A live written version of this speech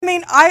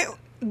mean, I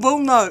will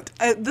note,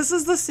 this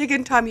is the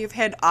second time you've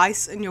had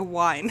ice in your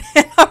wine.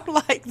 And I'm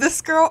like,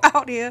 this girl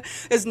out here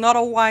is not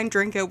a wine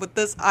drinker with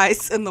this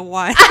ice in the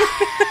wine.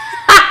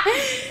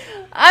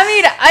 I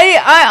mean,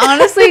 I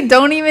honestly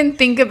don't even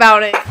think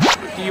about it.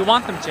 Do you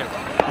want them to?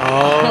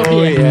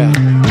 Oh, yeah.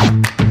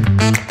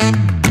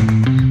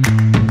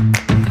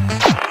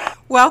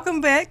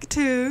 Welcome back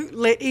to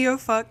Let EO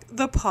Fuck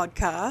the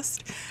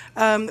podcast,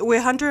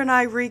 where Hunter and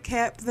I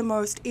recap the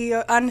most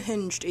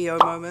unhinged EO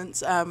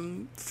moments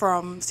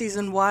from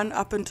season 1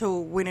 up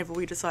until whenever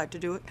we decide to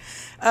do it,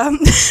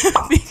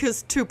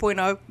 because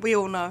 2.0, we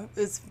all know,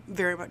 is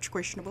very much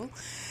questionable.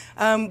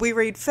 We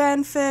read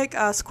fanfic,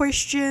 ask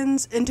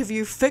questions,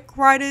 interview fic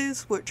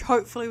writers, which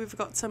hopefully we've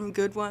got some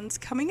good ones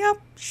coming up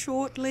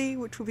shortly,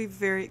 which will be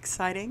very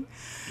exciting.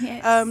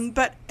 Yes.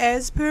 But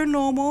as per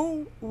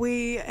normal,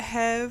 we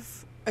have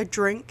a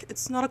drink.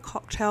 It's not a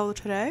cocktail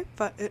today,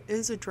 but it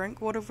is a drink.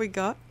 What have we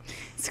got?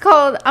 It's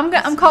called,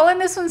 I'm calling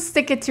this one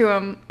Stick It To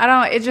Him.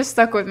 It just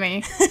stuck with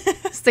me.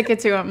 Stick It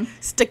To Him.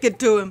 Stick it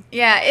to him.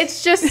 Yeah,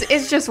 it's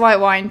just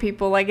white wine,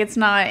 people. Like, it's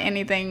not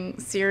anything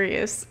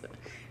serious.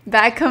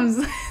 That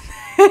comes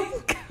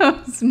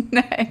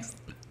next.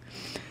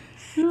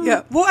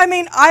 Yeah. Well, I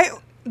mean, I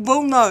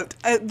will note,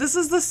 this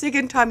is the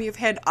second time you've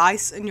had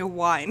ice in your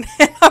wine.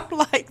 And I'm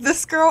like,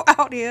 this girl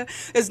out here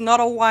is not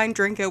a wine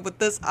drinker with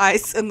this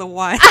ice in the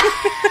wine.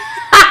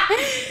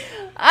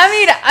 I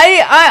mean,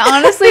 I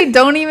honestly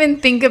don't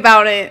even think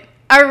about it.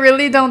 I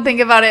really don't think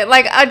about it.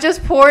 Like, I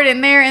just pour it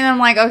in there and I'm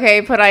like,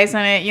 okay, put ice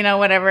in it,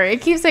 whatever.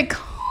 It keeps it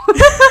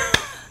cold.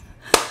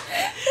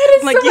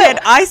 Like, you had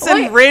ice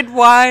and red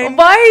wine.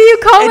 Why are you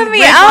calling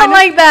me out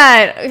like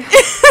that?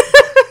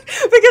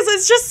 Because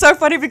it's just so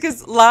funny,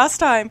 because last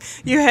time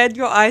you had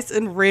your ice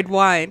in red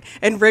wine,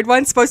 and red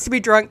wine's supposed to be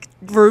drunk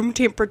room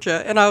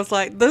temperature, and I was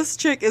like, this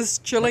chick is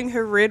chilling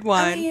her red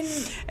wine.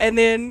 And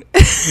then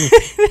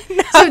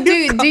so do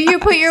you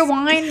put your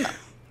wine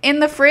in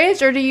the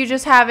fridge, or do you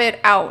just have it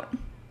out?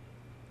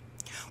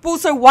 Well,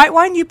 so white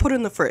wine you put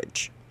in the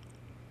fridge.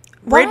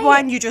 Red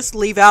wine you just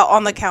leave out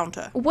on the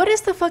counter. What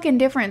is the fucking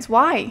difference?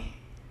 Why?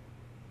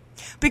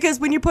 Because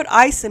when you put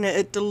ice in it,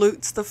 it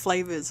dilutes the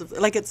flavors of,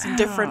 like, it's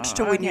different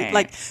to when you,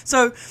 like,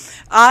 so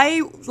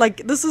I'm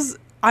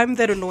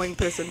that annoying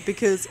person,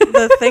 because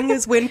the thing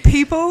is, when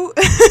people,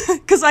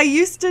 because I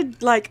used to,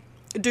 like,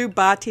 do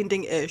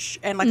bartending-ish,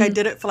 and, like, I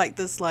did it for, like,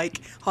 this, like,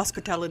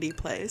 hospitality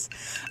place,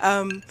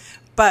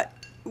 but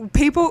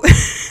people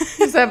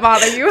does that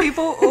bother you?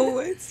 People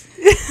always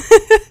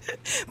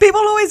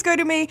go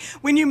to me,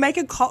 when you make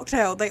a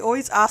cocktail, they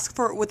always ask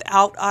for it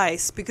without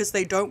ice because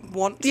they don't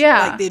want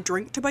like their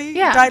drink to be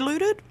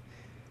diluted.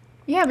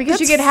 Yeah, because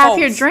That's you get half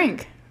your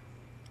drink.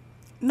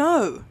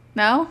 No.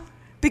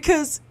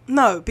 Because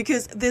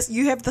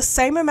you have the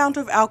same amount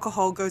of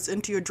alcohol goes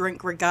into your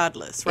drink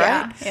regardless,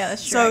 right? Yeah,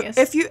 that's true.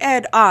 So if you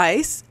add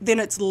ice, then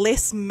it's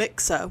less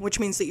mixer, which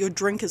means that your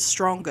drink is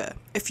stronger.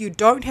 If you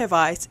don't have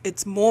ice,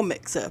 it's more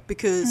mixer,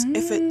 because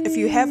if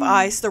you have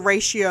ice, the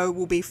ratio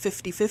will be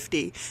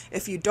 50-50.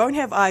 If you don't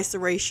have ice, the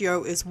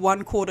ratio is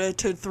 1/4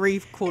 to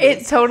 3/4.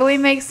 It totally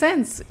makes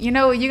sense. You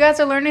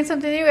guys are learning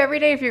something new every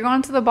day. If you're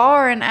going to the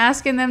bar and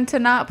asking them to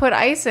not put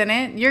ice in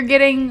it, you're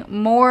getting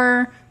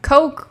more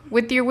Coke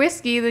with your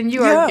whiskey than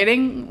you are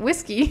getting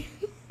whiskey.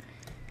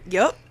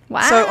 Yep.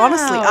 Wow. So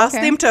honestly, ask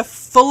them to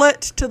fill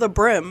it to the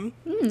brim,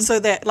 so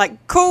that,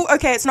 like, cool,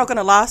 okay, it's not going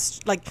to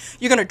last, like,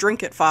 you're going to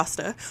drink it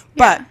faster,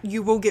 but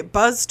you will get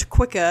buzzed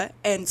quicker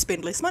and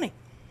spend less money.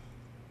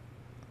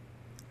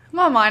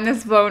 My mind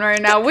is blown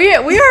right now. We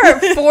are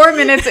 4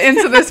 minutes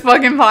into this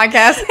fucking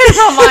podcast, and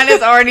my mind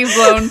is already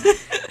blown.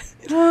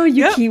 Oh,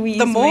 you Kiwis,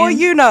 The more man.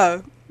 you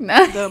know.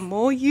 The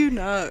more you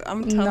know.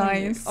 I'm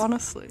telling you,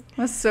 honestly.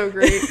 That's so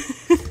great.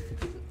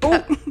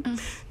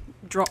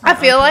 I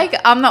feel like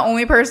I'm the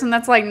only person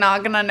that's, like,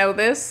 not gonna know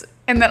this,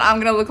 and then I'm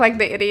gonna look like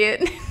the idiot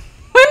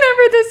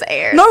whenever this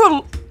airs.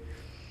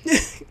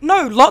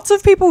 No, lots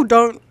of people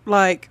don't,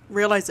 like,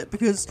 realize it,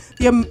 because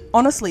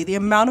honestly, the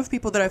amount of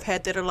people that I've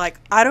had that are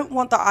like, I don't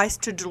want the ice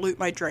to dilute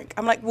my drink.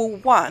 I'm like, well,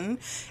 one,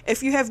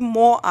 if you have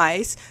more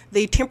ice,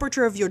 the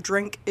temperature of your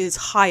drink is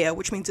higher,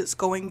 which means it's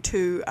going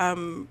to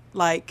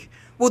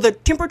the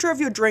temperature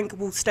of your drink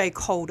will stay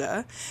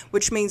colder,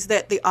 which means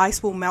that the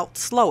ice will melt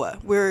slower.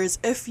 Whereas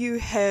if you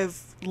have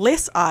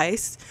less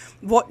ice,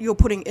 what you're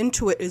putting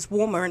into it is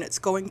warmer, and it's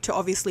going to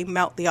obviously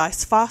melt the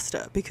ice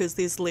faster because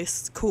there's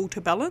less cool to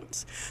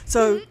balance.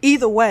 So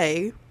either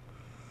way,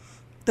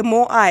 the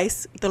more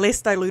ice, the less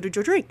diluted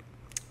your drink.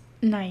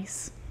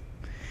 Nice.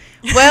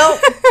 Well,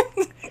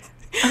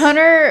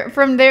 Hunter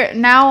from there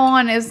now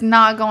on is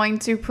not going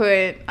to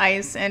put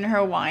ice in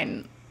her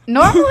wine.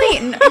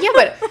 Normally,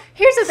 but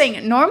here's the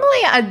thing.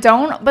 Normally, I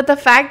don't, but the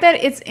fact that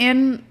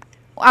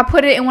I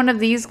put it in one of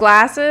these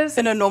glasses.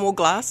 In a normal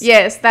glass?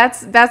 Yes,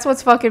 that's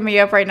what's fucking me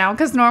up right now,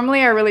 because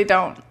normally I really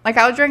don't. Like,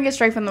 I'll drink it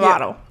straight from the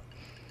bottle.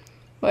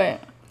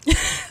 But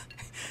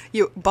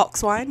You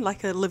box wine,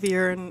 like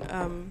Olivia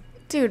and...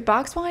 Dude,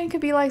 box wine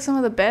could be, like, some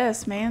of the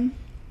best, man.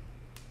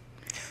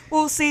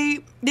 Well,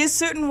 see, there's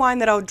certain wine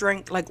that I'll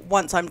drink like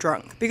once I'm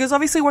drunk, because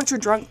obviously once you're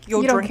drunk,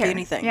 you'll You don't drink care.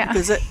 anything Yeah.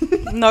 because it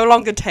no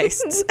longer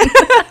tastes.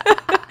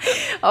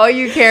 All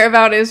you care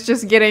about is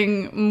just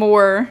getting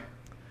more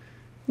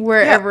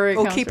wherever it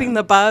or comes keeping from.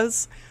 the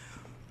buzz.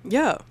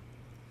 Yeah,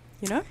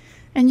 you know.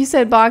 And you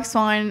said box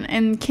wine,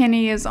 and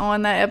Kenny is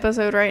on that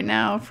episode right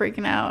now,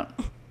 freaking out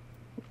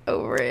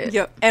over it.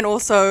 Yep, and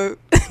also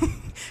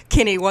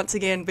Kenny once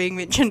again being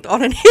mentioned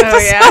on an episode. Oh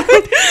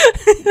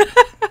yeah.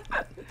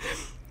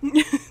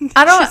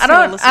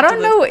 I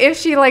don't know if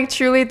she like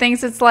truly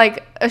thinks it's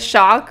like a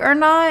shock or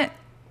not.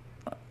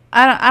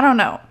 I don't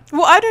know.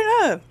 Well, I don't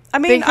know. I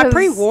mean, I Because-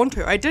 pre-warned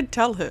her. I did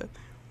tell her.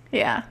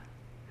 Yeah.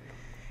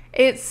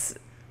 It's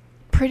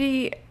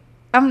pretty.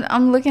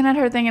 I'm looking at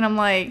her thing and I'm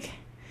like,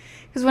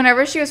 because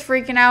whenever she was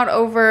freaking out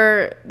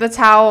over the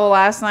towel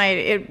last night,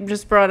 it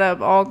just brought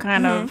up all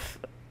kind of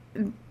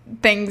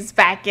things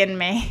back in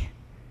me.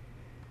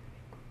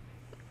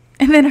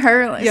 And then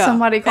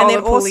somebody And called then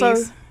the police.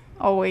 also-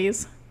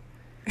 Always.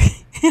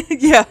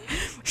 Yeah,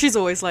 she's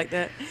always like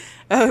that.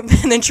 And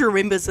then she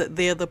remembers that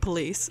they're the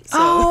police. So.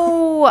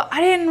 Oh, I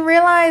didn't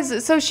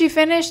realize. So she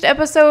finished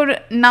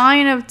episode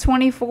 9 of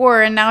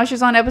 24, and now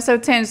she's on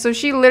episode 10. So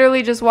she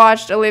literally just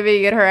watched Olivia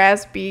get her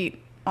ass beat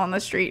on the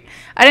street.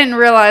 I didn't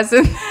realize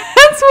that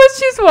that's what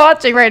she's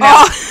watching right now.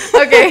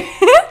 Oh. Okay.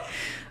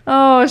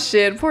 Oh,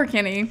 shit. Poor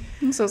Kenny.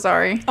 I'm so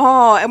sorry.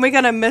 Oh, and we're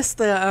gonna miss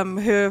the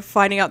her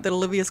finding out that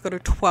Olivia's got a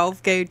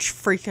 12 gauge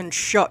freaking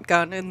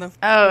shotgun in the.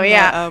 Oh, in the,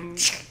 yeah.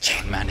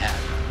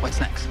 Manhattan.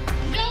 What's next?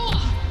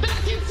 Noah,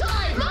 back in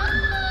time!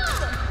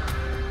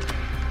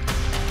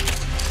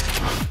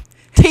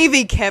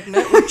 TV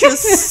cabinet, which is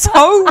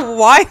so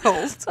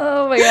wild.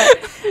 Oh, my God.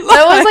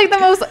 That was like the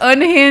most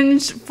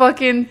unhinged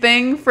fucking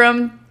thing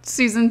from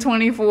season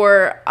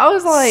 24. I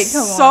was like,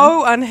 come on.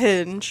 So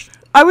unhinged.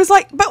 I was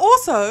like, but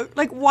also,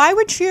 like, why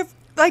would she have,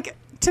 like,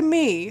 to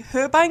me,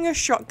 her buying a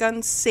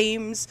shotgun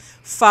seems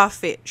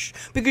far-fetched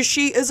because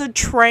she is a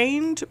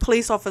trained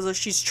police officer.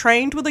 She's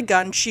trained with a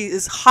gun. She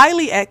is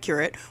highly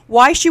accurate.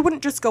 Why she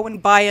wouldn't just go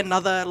and buy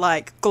another,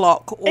 like,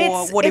 Glock or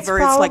It's whatever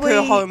is, like, her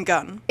probably- home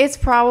gun? It's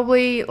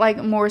probably like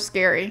more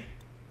scary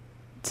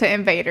to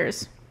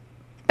invaders.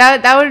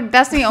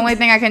 That's the only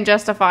thing I can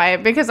justify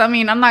it, because I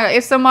mean, I'm not,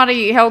 if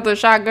somebody held a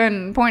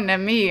shotgun pointing at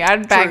me,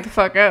 I'd back True. the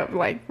fuck up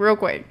like real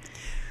quick.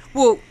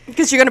 Well,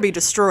 because you're going to be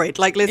destroyed.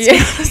 Like, let's Yeah. be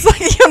honest,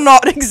 like, you're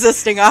not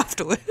existing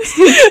afterwards.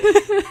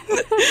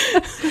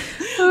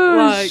 Oh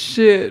Like-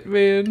 shit,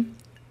 man.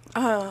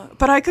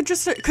 But I could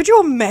you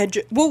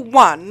imagine? Well,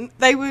 one,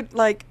 they would,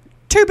 like,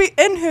 to be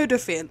in her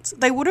defense,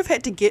 they would have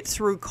had to get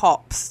through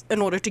cops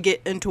in order to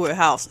get into her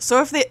house.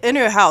 So if they're in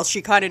her house,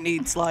 she kind of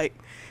needs, like,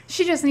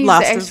 She just needs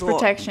Last the extra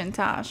resort. protection,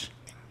 Tosh.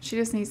 She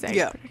just needs the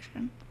extra Yeah.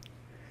 protection.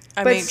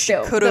 I But mean,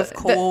 still, she could have the-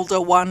 called a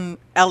one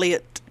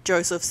Elliot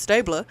Joseph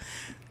Stabler,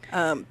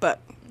 but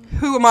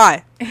who am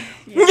I?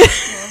 Yeah, well,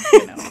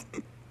 you know.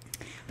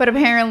 But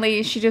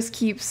apparently, she just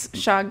keeps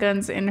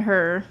shotguns in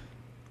her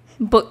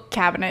book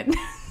cabinet,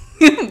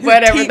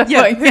 whatever the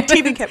Yeah, fuck. her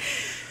TV cabinet.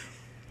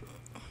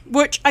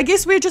 Which I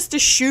guess we're just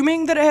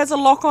assuming that it has a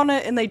lock on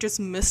it, and they just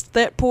missed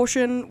that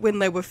portion when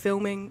they were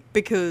filming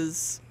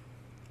because,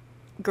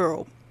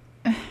 girl,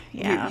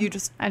 Yeah, you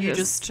just I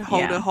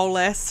hold yeah. a whole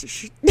ass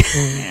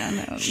Yeah,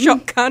 I know.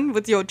 shotgun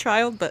with your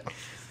child, but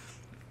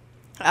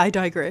I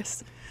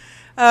digress.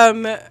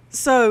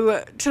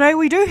 So today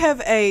we do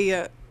have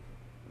a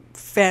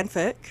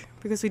fanfic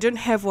because we didn't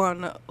have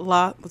one.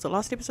 Was it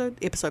last episode?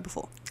 Episode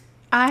before?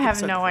 I have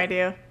Episode no before.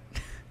 idea.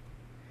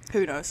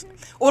 Who knows?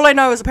 All I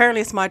know is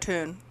apparently it's my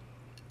turn.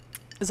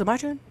 Is it my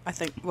turn? I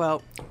think.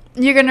 Well,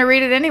 You're gonna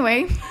read it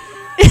anyway.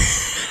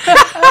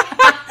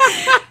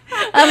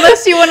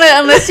 Unless you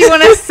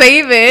wanna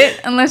save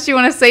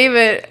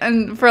it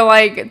and for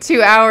like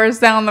 2 hours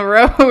down the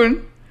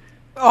road.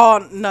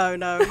 oh no,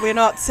 we're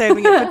not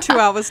saving it for 2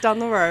 hours down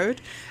the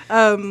road.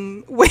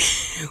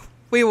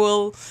 We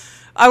will.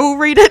 I will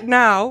read it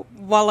now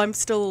while I'm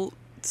still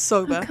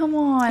sober. Oh, come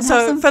on. have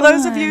So, some for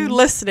those of you fun.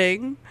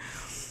 listening,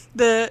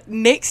 the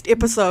next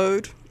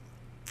episode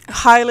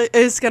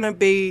is going to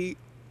be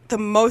the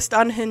most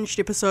unhinged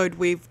episode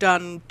we've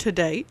done to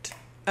date,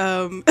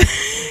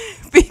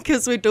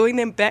 because we're doing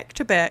them back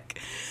to back,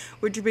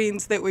 which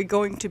means that we're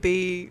going to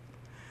be,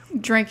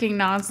 drinking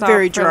nonstop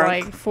very for drunk.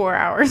 like 4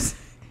 hours.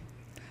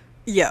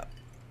 yeah.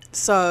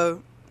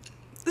 So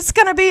it's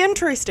going to be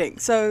interesting.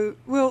 So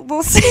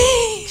we'll see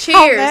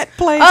how Cheers. that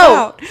plays Oh.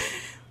 out.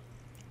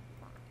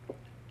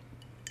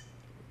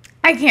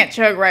 I can't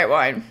chug white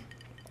wine,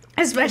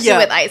 especially Yeah,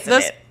 with ice in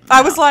it.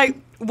 I was like,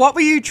 what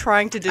were you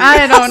trying to do?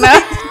 I don't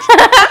know.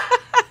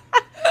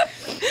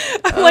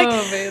 I'm like,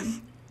 Oh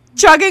man.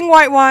 chugging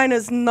white wine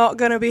is not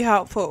going to be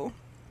helpful.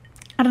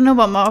 I don't know,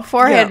 but my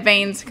forehead Yeah.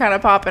 veins kind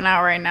of popping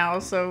out right now,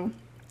 so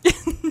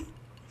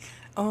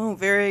Oh,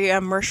 very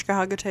Mariska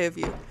Hargitay of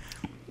you.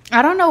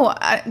 I don't know.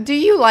 Do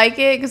you like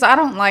it? Because I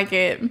don't like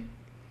it.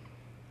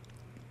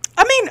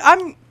 I mean,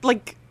 I'm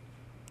like,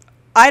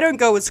 I don't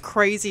go as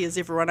crazy as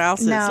everyone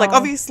else is. No. Like,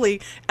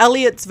 obviously,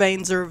 Elliot's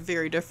veins are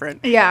very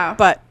different. Yeah.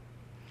 But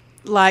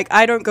Like,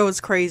 I don't go as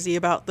crazy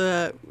about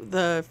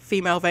the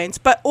female veins.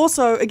 But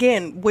also,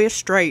 again, we're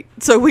straight,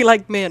 so we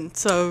like men.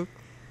 So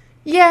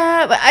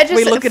Yeah, but I just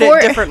we look at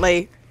it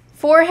differently.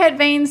 Forehead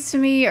veins to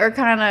me are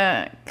kind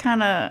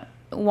of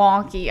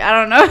wonky. I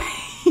don't know.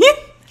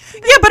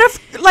 Yeah, but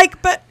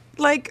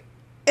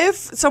if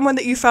someone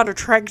that you found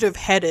attractive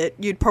had it,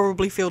 you'd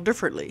probably feel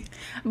differently.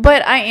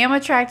 But I am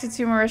attracted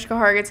to Mariska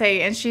Hargitay,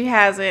 and she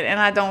has it, and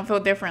I don't feel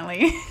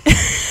differently.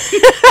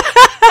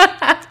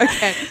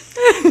 Okay.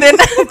 then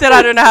I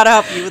don't know how to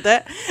help you with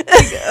that.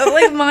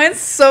 Like mine's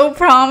so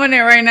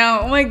prominent right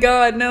now. Oh my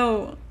god,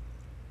 no.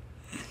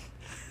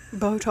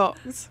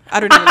 Botox.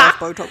 I don't even know if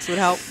Botox would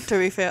help, to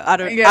be fair. I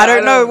don't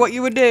know don't. what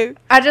you would do.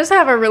 I just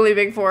have a really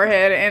big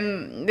forehead,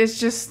 and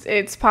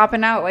it's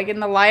popping out. Like in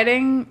the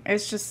lighting,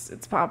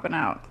 it's popping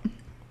out.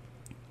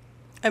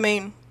 I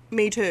mean,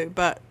 me too,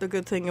 but the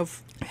good thing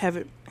of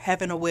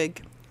having a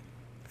wig,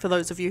 for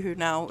those of you who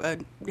now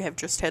have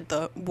just had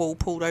the wool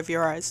pulled over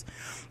your eyes,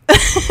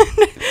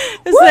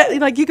 is that,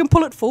 like, you can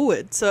pull it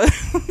forward, so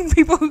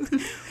people...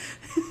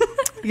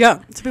 Yeah,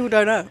 so people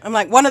don't know. I'm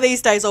like, one of these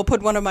days I'll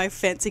put one of my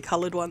fancy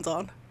coloured ones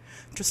on,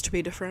 just to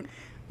be different.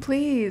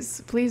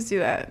 Please do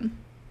that.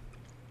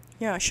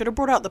 Yeah, I should have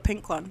brought out the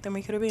pink one, then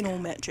we could have been all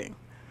matching.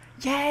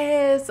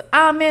 Yes,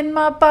 I'm in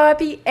my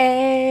Barbie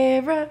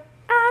era.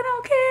 I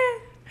don't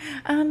care.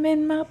 I'm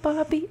in my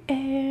Barbie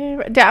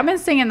era. Dude, I've been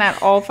singing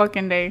that all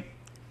fucking day.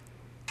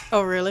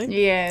 Oh, really?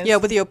 Yes. Yeah,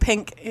 with your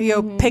pink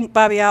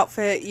Barbie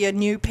outfit, your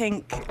new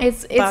pink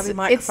Barbie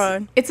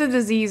microphone. It's a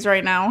disease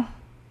right now.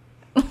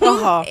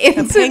 Oh, It's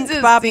a pink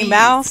a Barbie disease.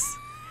 mouse.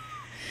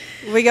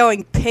 We're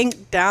going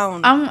pink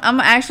down. I'm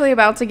actually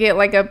about to get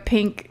like a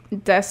pink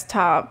desk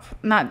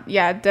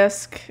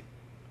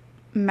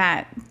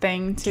mat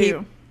thing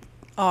too.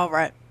 All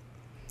right.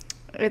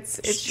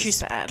 It's She's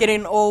just bad.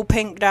 getting all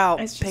pinked out.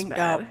 It's just pinked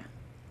bad. out.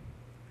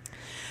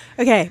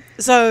 Okay,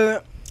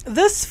 so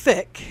this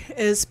fic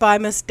is by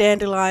Miss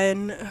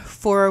Dandelion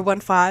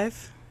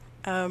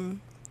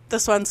 4015.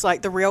 This one's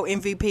like the real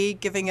MVP,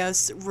 giving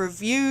us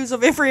reviews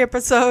of every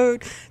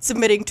episode,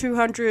 submitting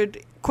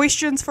 200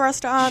 questions for us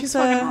to She's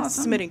fucking answer,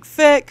 awesome. submitting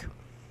fic.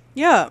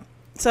 Yeah,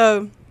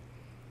 so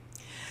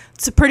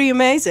it's pretty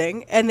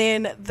amazing. And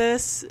then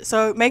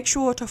so make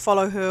sure to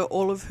follow her.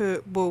 All of her,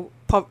 will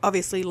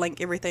obviously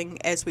link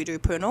everything as we do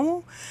per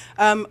normal.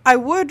 I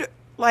would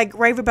like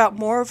rave about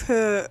more of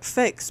her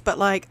fics, but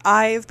like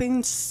I've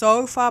been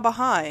so far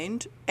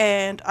behind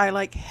and I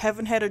like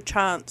haven't had a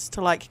chance to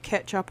like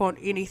catch up on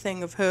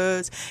anything of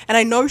hers. And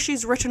I know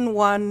she's written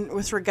one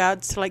with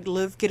regards to like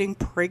Liv getting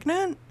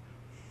pregnant,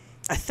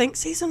 I think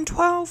season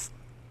 12,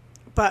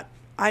 but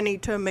I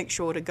need to make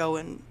sure to go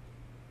and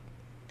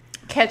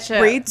Catch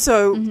up. read.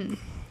 So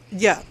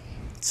yeah,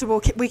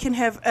 so we can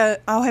have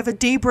I'll have a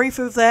debrief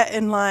of that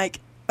in like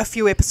a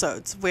few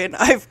episodes when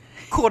I've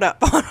caught up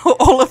on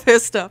all of her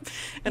stuff,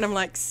 and I'm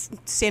like,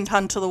 send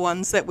Hunter the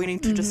ones that we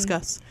need to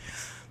discuss.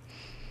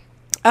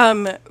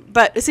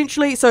 But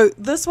essentially, so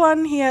this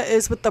one here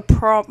is with the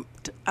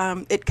prompt,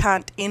 it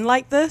can't end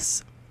like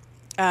this.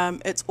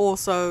 It's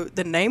also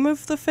the name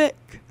of the fic,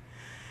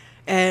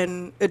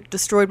 and it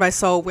destroyed my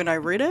soul when I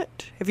read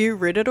it. Have you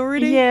read it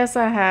already? Yes,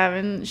 I have,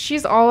 and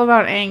she's all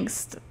about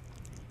angst.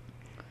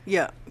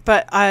 Yeah,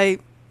 but I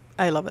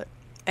love it,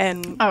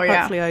 and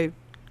hopefully I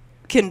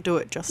can do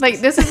it justice. Like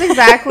this is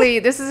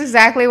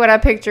exactly what I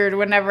pictured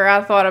whenever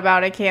I thought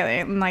about it can't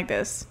end like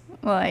this.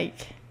 Like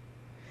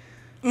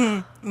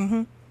okay.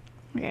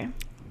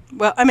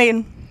 Well, I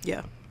mean,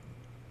 yeah.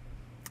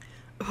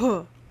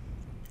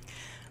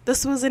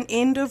 This was an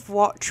end of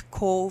watch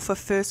call for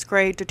first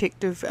grade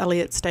detective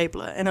Elliot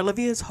Stabler, and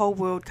Olivia's whole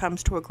world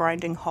comes to a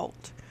grinding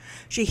halt.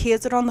 She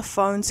hears it on the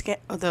phone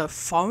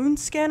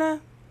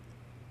scanner.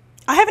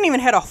 I haven't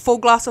even had a full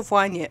glass of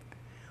wine yet.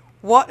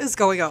 What is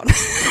going on?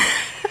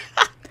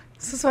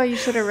 This is why you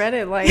should have read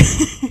it. Like,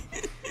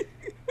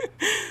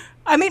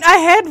 I mean, I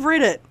had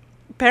read it.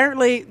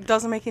 Apparently, it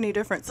doesn't make any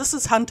difference. This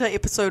is Hunter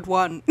episode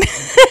 1.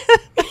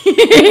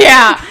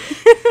 yeah,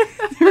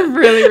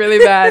 really, really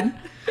bad.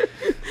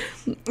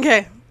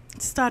 Okay,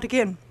 let's start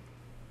again.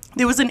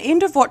 There was an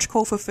end of watch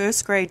call for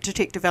first grade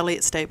detective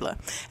Elliot Stabler,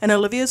 and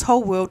Olivia's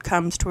whole world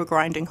comes to a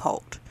grinding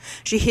halt.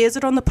 She hears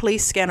it on the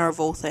police scanner of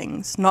all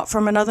things, not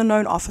from another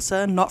known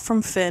officer, not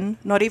from Finn,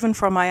 not even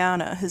from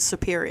Ayana, his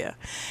superior,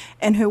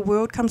 and her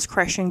world comes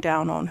crashing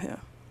down on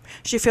her.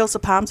 She feels the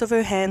palms of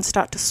her hands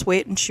start to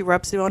sweat, and she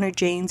rubs them on her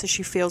jeans as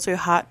she feels her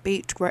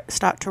heartbeat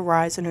start to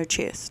rise in her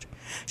chest.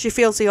 She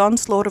feels the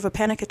onslaught of a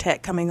panic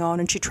attack coming on,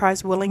 and she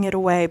tries willing it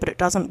away, but it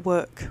doesn't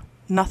work.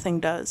 Nothing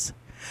does.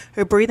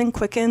 Her breathing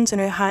quickens and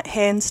her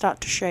hands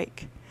start to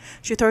shake.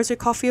 She throws her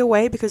coffee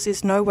away because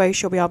there's no way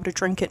she'll be able to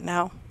drink it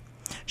now.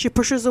 She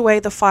pushes away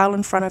the file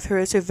in front of her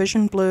as her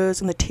vision blurs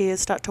and the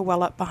tears start to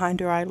well up behind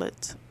her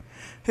eyelids.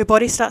 Her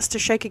body starts to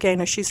shake again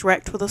as she's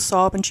racked with a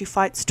sob, and she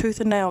fights tooth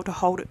and nail to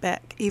hold it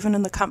back, even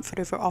in the comfort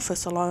of her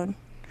office alone.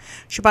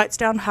 She bites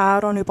down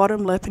hard on her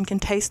bottom lip and can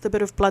taste the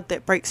bit of blood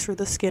that breaks through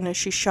the skin as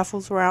she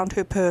shuffles around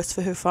her purse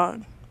for her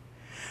phone.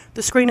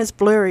 The screen is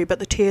blurry, but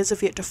the tears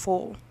have yet to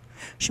fall.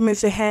 She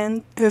moves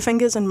her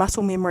fingers in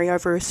muscle memory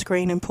over her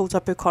screen and pulls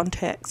up her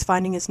contacts,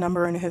 finding his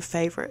number in her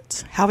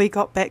favourites. How he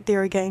got back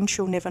there again,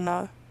 she'll never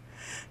know.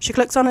 She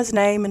clicks on his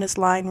name and his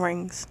line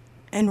rings,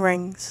 and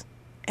rings,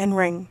 and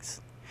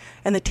rings,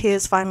 and the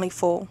tears finally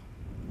fall.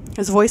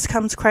 His voice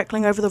comes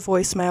crackling over the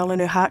voicemail and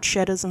her heart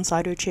shatters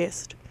inside her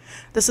chest.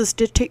 This is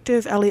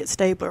Detective Elliot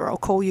Stabler. I'll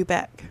call you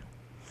back.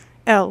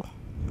 Elle.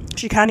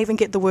 She can't even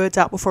get the words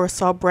out before a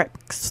sob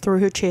wraps through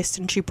her chest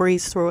and she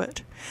breathes through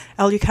it.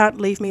 Elle, you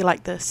can't leave me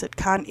like this. It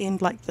can't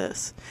end like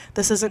this.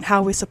 This isn't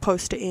how we're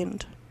supposed to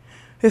end.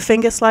 Her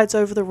finger slides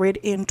over the red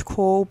end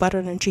call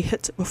button and she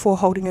hits it before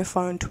holding her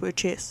phone to her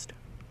chest.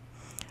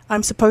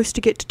 I'm supposed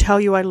to get to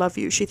tell you I love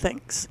you, she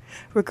thinks.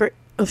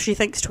 She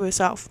thinks to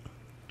herself.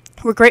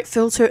 Regret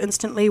fills her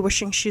instantly,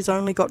 wishing she's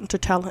only gotten to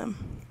tell him.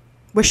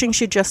 Wishing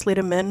she'd just let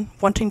him in,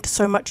 wanting to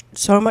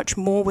so much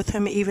more with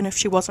him even if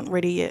she wasn't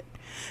ready yet.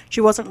 She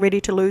wasn't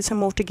ready to lose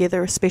him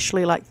altogether,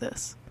 especially like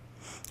this.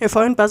 Her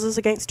phone buzzes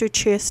against her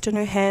chest in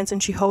her hands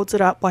and she holds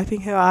it up,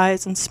 wiping her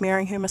eyes and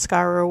smearing her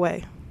mascara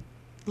away.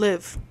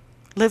 Liv,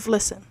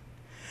 listen.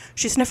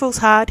 She sniffles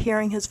hard,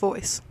 hearing his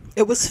voice.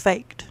 It was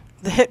faked.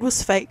 The hit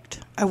was faked.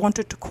 I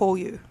wanted to call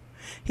you.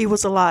 He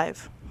was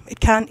alive. It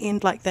can't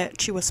end like that,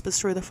 she whispers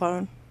through the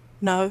phone.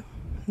 No,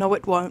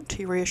 it won't,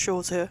 he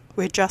reassures her.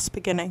 We're just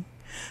beginning.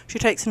 She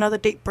takes another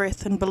deep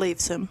breath and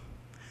believes him.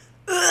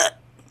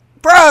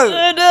 Bro!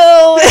 I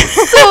know,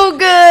 it's so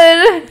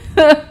good.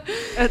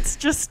 It's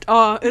just,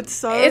 It's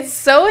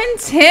so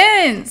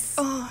intense.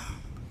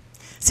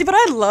 See, but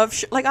I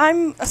love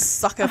I'm a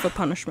sucker for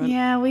punishment.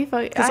 Yeah,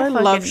 because I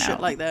love shit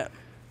like that.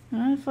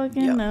 I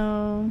fucking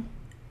know.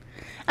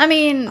 I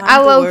mean, I'm I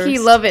the low-key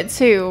worst. love it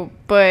too,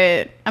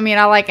 but, I mean,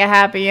 I like a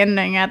happy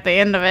ending at the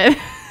end of it.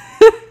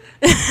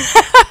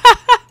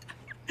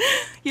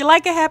 You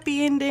like a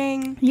happy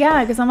ending?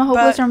 Yeah, because I'm a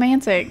hopeless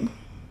romantic.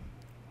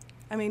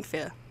 I mean,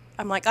 fair.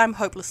 I'm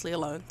hopelessly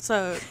alone,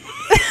 so...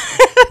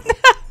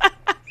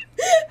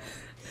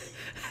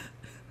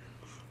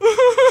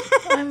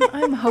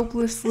 I'm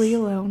hopelessly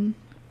alone.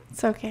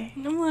 It's okay.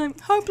 I'm like,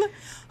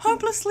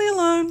 hopelessly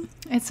alone.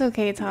 It's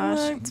okay, Tosh.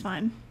 Right. It's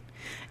fine.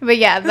 But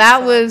yeah,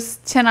 that was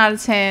 10 out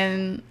of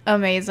 10.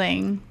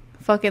 Amazing.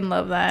 Fucking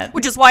love that.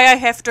 Which is why I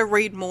have to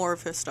read more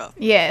of her stuff.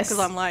 Yes. Because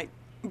I'm like,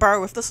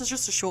 bro, if this is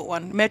just a short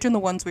one, imagine the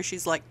ones where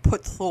she's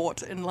put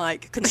thought and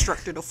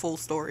constructed a full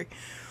story.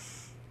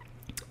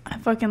 I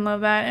fucking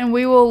love that. And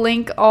we will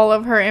link all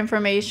of her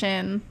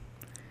information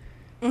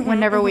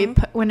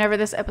whenever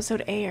this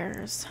episode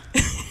airs.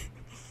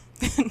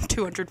 In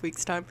 200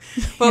 weeks time.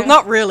 Well,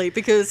 not really,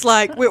 because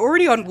we're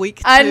already on week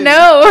 2. I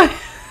know.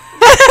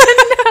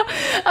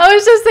 I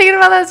was just thinking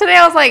about that today.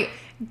 I was like,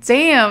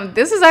 damn,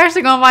 this is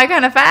actually going by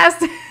kind of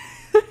fast.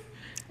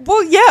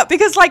 Well, yeah,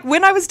 because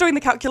when I was doing the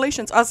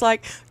calculations, I was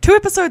like, 2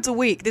 episodes a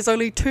week. There's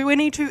only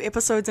 22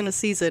 episodes in a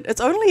season. It's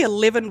only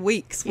 11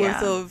 weeks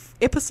worth of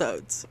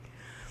episodes.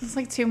 It's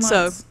 2 months.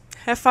 So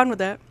have fun with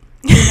that.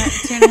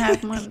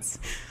 2.5 months.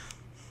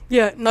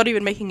 Yeah, not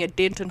even making a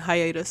dent in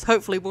hiatus.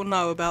 Hopefully we'll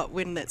know about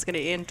when that's going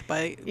to end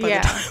by the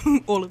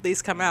time all of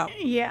these come out.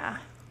 Yeah.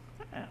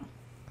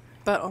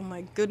 But oh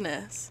my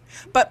goodness.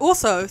 But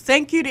also,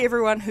 thank you to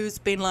everyone who's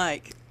been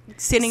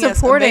sending us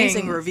Supporting.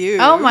 amazing reviews.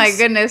 Oh my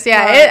goodness,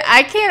 yeah.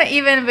 I can't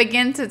even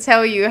begin to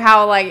tell you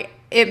how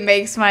it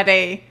makes my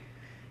day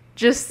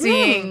just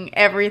seeing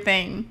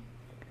everything.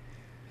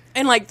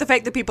 And the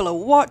fact that people are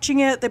watching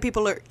it, that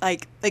people are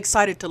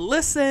excited to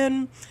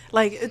listen,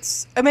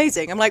 it's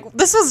amazing. I'm like,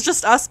 this is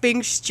just us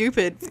being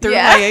stupid through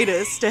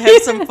hiatus to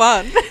have some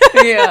fun.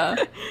 Yeah.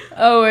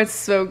 Oh, it's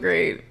so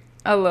great.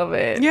 I love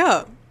it.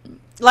 Yeah.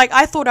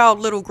 I thought our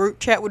little group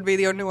chat would be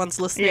the only ones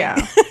listening. Yeah.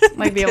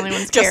 The only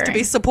ones just caring. to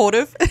be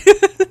supportive.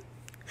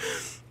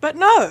 But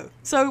no.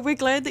 So we're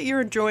glad that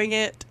you're enjoying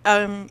it.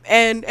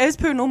 And as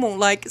per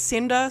normal,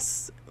 send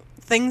us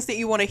things that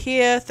you want to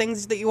hear,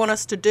 things that you want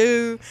us to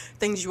do,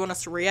 things you want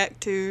us to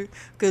react to.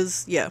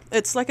 Because, yeah,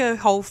 it's a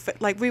whole...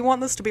 we want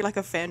this to be a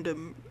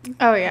fandom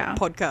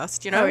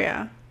podcast, you know? Oh,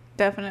 yeah.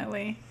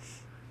 Definitely.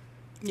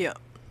 Yeah.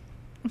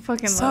 I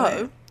fucking love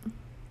it.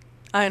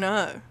 I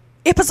know.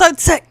 Episode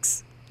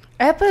 6!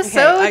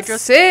 Episode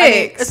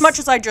 6. As much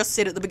as I just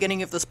said at the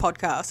beginning of this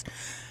podcast,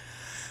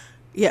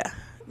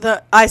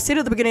 I said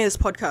at the beginning of this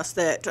podcast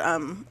that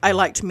I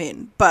liked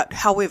men, but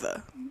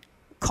however,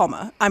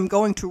 I'm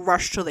going to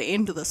rush to the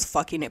end of this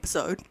fucking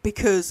episode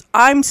because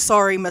I'm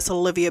sorry, Miss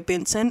Olivia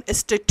Benson,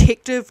 it's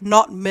detective,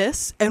 not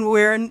miss, and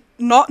we're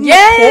not in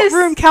the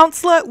courtroom,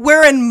 counselor.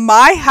 We're in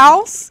my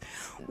house.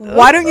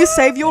 Why don't you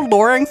save your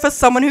lawyering for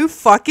someone who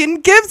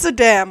fucking gives a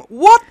damn?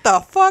 What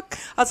the fuck?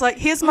 I was like,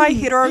 here's my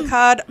hero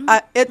card.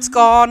 It's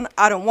gone.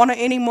 I don't want it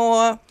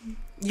anymore.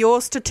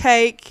 Yours to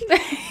take.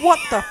 What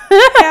the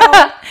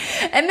hell?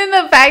 And then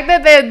the fact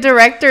that the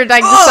director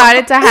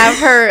decided to have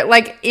her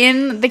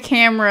in the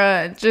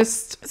camera,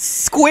 just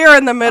square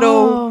in the middle.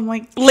 Oh my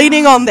God.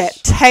 Leaning on that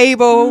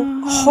table.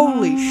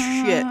 Holy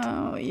shit.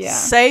 Oh yeah.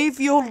 Save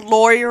your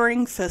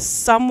lawyering for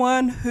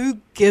someone who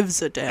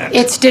gives a damn.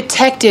 It's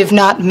detective,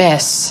 not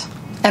miss.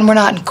 And we're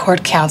not in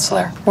court,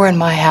 counselor. We're in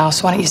my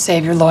house. Why don't you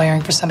save your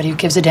lawyering for somebody who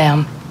gives a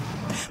damn?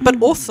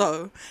 But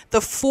also,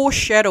 the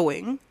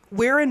foreshadowing,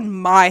 we're in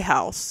my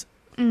house,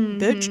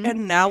 bitch,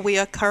 and now we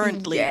are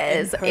currently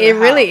in her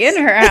really house.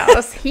 in her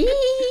house.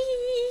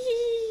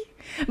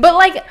 But,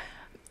 like,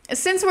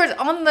 since we're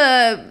on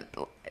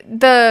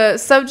the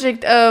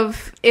subject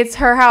of it's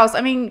her house,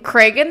 I mean,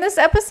 Craig in this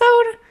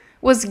episode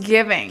was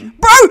giving.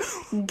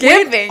 Bro!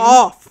 Giving. Went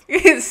off.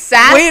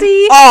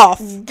 Sassy. Went off.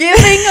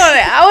 Giving on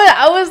it.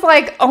 I was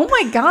like, oh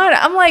my God.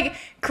 I'm like,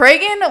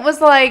 Cragen was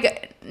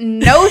like,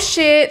 no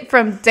shit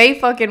from day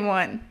fucking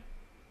one.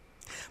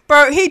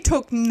 Bro, he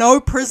took no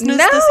prisoners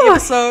this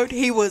episode.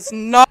 He was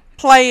not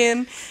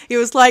playing. He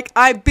was like,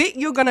 I bet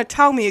you're going to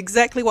tell me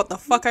exactly what the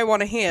fuck I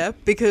want to hear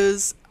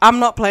because I'm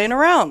not playing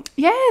around.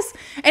 Yes.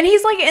 And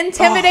he's like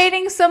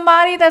intimidating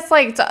somebody that's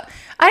like,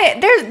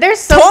 there's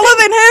something. Taller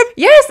than him?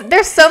 Yes.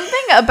 There's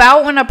something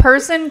about when a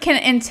person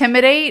can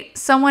intimidate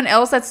someone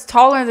else that's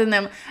taller than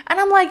them. And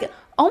I'm like,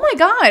 oh my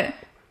God.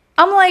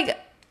 I'm like,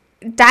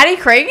 Daddy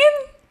Cragen?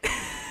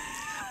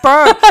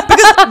 Bro, because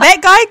that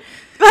guy,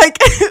 like,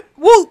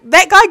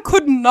 that guy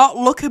could not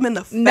look him in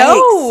the face.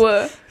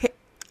 No.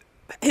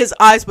 His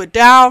eyes were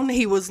down.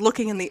 He was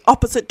looking in the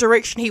opposite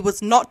direction. He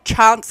was not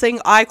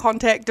chancing eye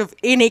contact of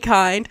any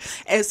kind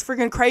as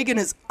friggin' Cragen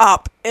is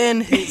up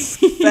in his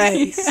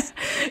face.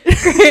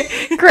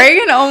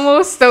 Cragen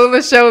almost stole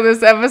the show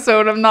this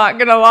episode, I'm not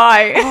gonna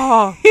lie.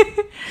 Oh.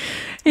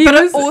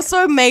 It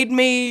also made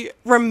me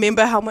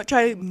remember how much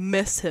I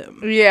miss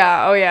him.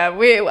 Yeah, oh yeah.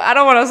 I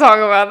don't want to talk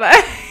about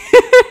that.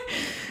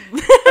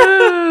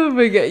 Oh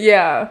my God,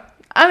 yeah.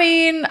 I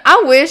mean,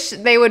 I wish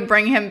they would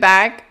bring him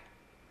back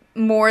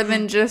more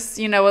than just,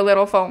 a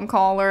little phone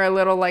call or a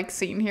little like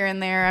scene here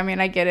and there. I mean,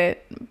 I get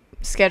it,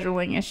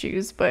 scheduling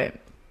issues, but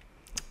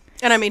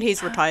and I mean,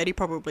 he's retired. He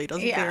probably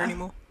doesn't care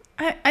anymore.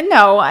 I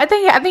know. I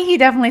think he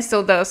definitely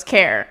still does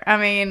care. I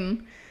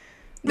mean,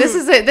 this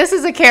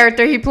is a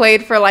character he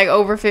played for like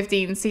over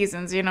 15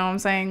 seasons. You know what I'm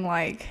saying?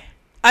 Like,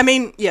 I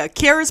mean, yeah,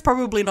 care is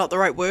probably not the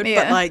right word,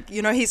 but like,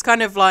 he's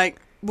kind of like,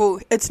 well,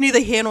 it's neither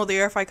here nor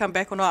there if I come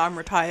back or not. I'm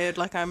retired.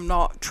 Like, I'm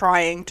not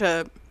trying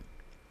to,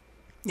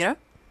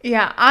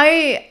 Yeah,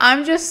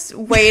 I'm just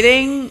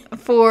waiting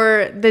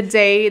for the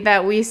day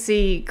that we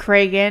see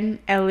Cragen,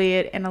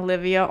 Elliot, and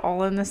Olivia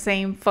all in the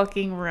same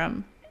fucking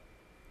room.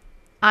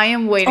 I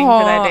am waiting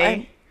for that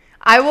day.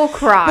 I will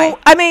cry. Well,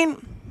 I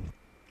mean,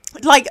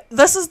 like,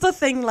 this is the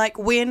thing, like,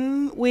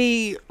 when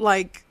we,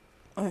 like,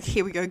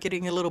 here we go,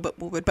 getting a little bit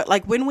morbid, but,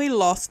 like, when we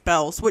lost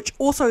Bells, which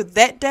also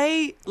that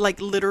day,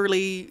 like,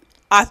 literally,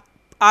 I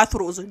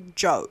thought it was a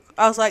joke.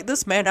 I was like,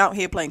 this man out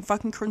here playing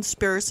fucking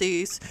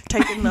conspiracies,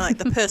 taking, like,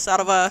 the piss out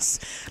of us.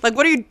 Like,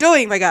 what are you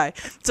doing, my guy?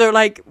 So,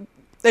 like,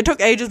 it took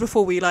ages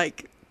before we,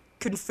 like,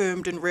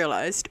 confirmed and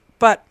realized.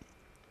 But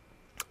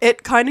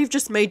it kind of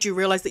just made you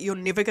realize that you're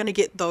never going to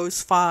get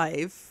those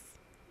 5,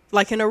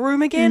 like, in a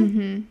room again.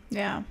 Mm-hmm.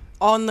 Yeah.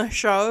 On the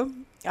show.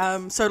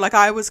 So, like,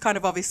 I was kind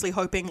of obviously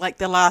hoping, like,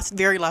 the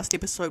very last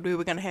episode, we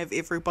were going to have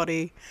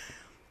everybody,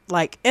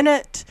 like, in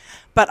it.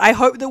 But I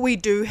hope that we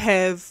do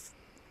have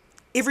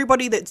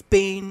everybody that's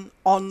been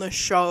on the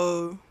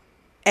show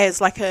as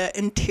like a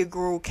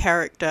integral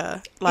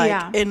character,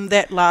 like in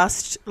that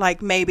last like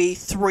maybe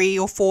 3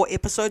 or 4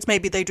 episodes.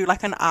 Maybe they do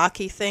like an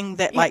arcy thing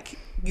that like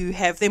you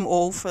have them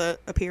all for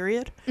a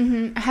period.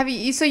 Mm-hmm. Have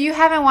you? So you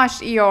haven't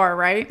watched ER,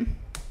 right?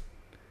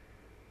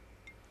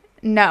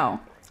 No.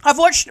 I've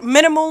watched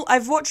minimal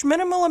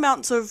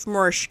amounts of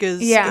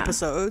Mariska's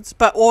episodes,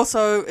 but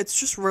also it's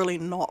just really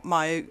not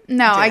my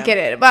jam. I get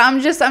it, but I'm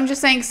just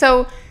saying.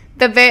 So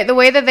the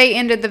way that they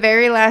ended the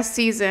very last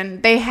season,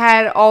 they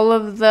had all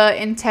of the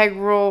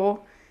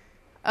integral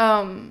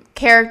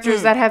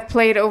characters that have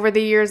played over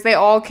the years. They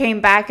all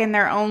came back in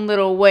their own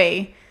little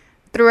way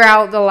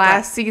throughout the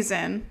last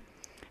season,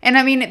 and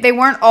I mean they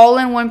weren't all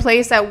in one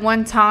place at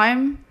one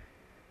time.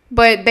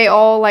 But they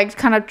all, like,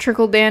 kind of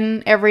trickled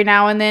in every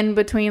now and then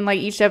between, like,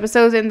 each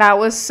episode. And that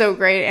was so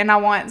great. And I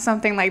want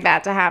something like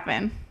that to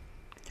happen.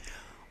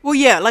 Well,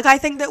 yeah, like, I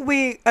think that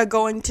we are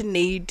going to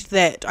need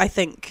that, I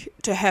think,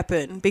 to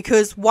happen.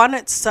 Because, one,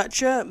 it's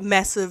such a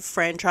massive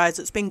franchise.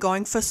 It's been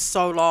going for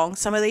so long.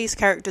 Some of these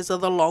characters are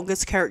the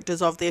longest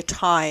characters of their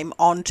time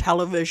on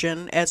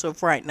television as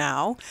of right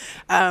now.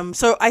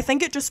 So I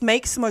think it just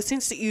makes the most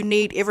sense that you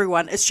need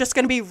everyone. It's just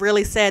going to be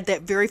really sad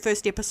that very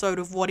first episode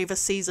of whatever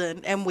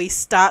season, and we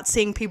start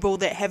seeing people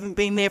that haven't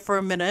been there for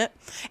a minute,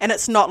 and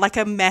it's not, like,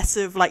 a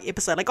massive, like,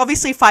 episode. Like,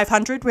 obviously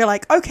 500, we're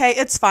like, okay,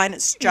 it's fine.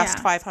 It's just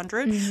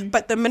 500. Mm-hmm.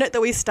 But the minute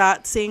that we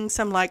start seeing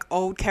some like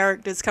old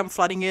characters come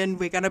flooding in,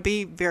 we're gonna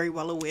be very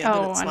well aware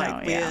that it's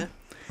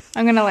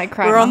I'm gonna like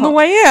cry. We're on the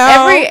way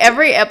out.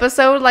 Every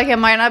episode, like it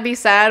might not be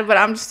sad, but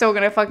I'm still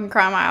gonna fucking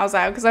cry my eyes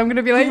out because I'm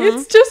gonna be like,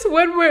 it's just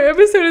one more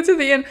episode until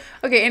the end.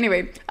 Okay,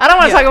 anyway, I don't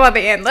want to talk about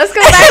the end. Let's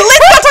go back. Let's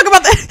not talk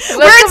about that.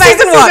 We're in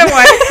season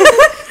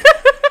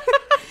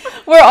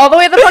 1. We're all the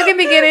way at the fucking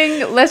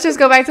beginning. Let's just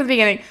go back to the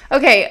beginning.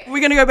 Okay,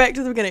 we're gonna go back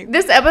to the beginning.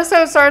 This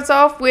episode starts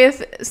off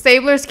with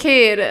Stabler's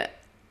kid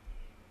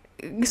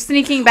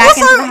sneaking back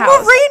into the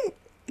house.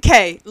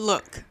 Okay,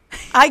 look.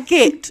 I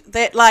get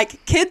that,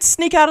 like, kids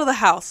sneak out of the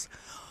house.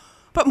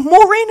 But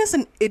Maureen is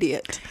an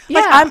idiot.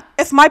 Like, Yeah.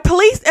 if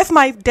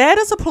my dad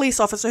is a police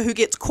officer who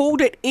gets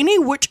called at any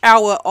which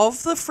hour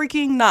of the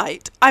freaking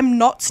night, I'm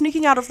not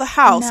sneaking out of the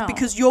house No.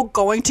 because you're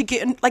going to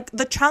get in, like,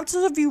 the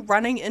chances of you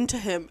running into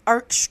him are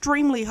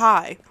extremely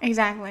high.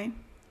 Exactly.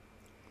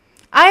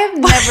 I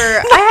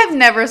have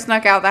never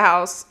snuck out the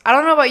house. I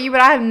don't know about you,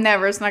 but I have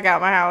never snuck out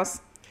my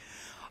house.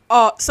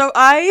 So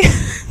I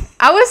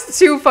was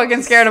too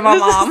fucking scared of my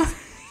mom.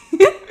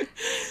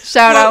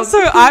 Shout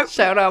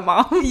out,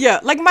 mom. yeah,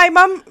 like my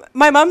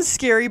mum's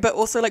scary, but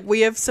also like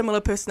we have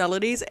similar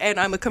personalities, and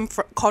I'm a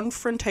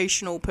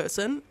confrontational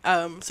person.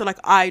 So like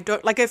I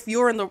don't like if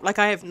you're in the like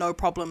I have no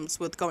problems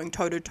with going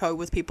toe to toe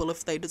with people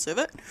if they deserve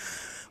it.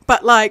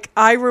 But like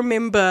I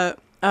remember,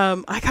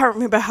 I can't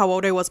remember how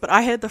old I was, but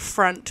I had the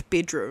front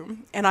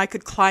bedroom, and I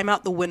could climb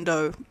out the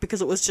window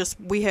because it was just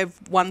we have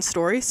one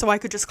story, so I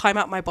could just climb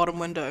out my bottom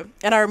window.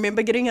 And I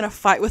remember getting in a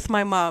fight with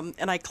my mum,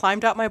 and I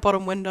climbed out my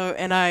bottom window,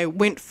 and I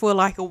went for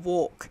like a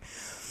walk.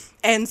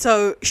 And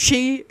so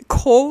she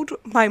called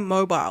my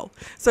mobile.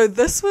 So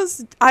this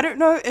was, I don't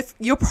know if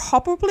you're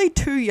probably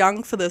too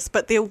young for this,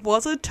 but there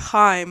was a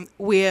time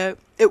where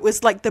it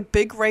was like the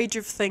big rage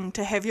of thing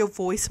to have your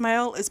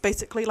voicemail is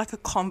basically like a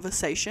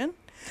conversation.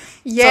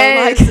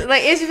 Yes, So,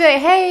 like it's just like,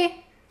 hey,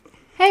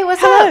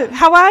 what's hello, up?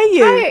 how are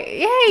you? Hi,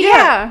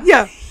 yeah.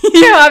 Yeah.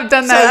 Yeah, I've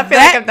done that. So I feel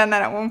like I've done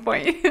that at one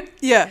point.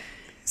 Yeah.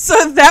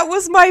 So that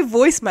was my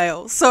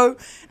voicemail. So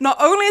not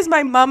only is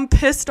my mum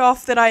pissed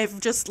off that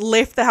I've just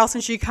left the house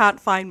and she can't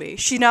find me,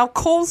 she now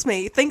calls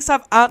me, thinks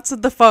I've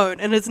answered the phone,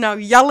 and is now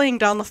yelling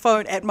down the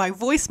phone at my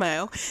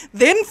voicemail,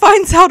 then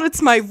finds out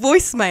it's my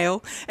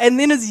voicemail, and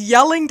then is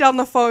yelling down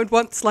the phone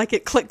once like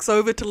it clicks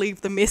over to leave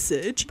the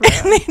message.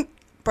 Bruh. And then,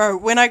 bro,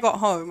 when I got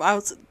home, I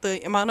was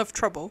the amount of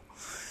trouble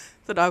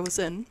that I was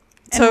in.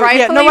 And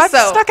rightfully I've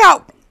so. stuck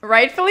out.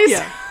 Rightfully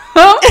Yeah.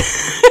 so.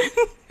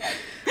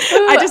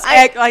 I just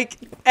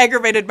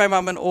aggravated my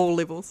mum on all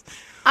levels.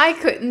 I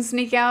couldn't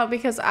sneak out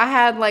because I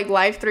had like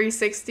Life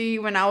 360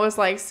 when I was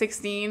like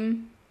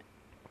 16.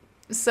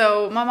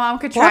 So my mom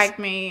could track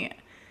me.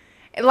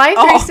 Life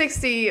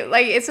 360,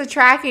 like it's a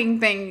tracking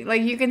thing.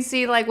 Like you can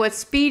see like what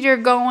speed you're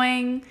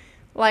going,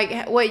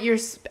 like what your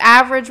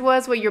average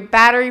was, what your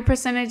battery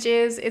percentage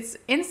is. It's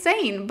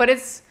insane, but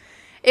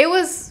it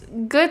was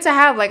good to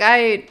have. Like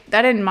I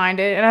didn't mind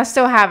it, and I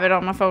still have it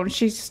on my phone.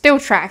 She still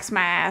tracks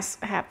my ass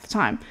half the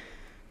time.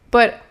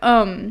 But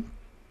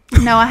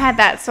no, I had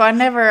that, so I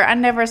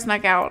never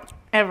snuck out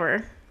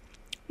ever.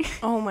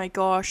 Oh my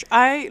gosh,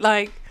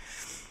 that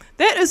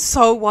is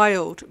so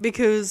wild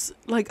because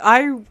like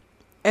I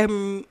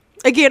am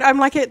again I'm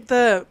like at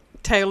the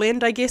tail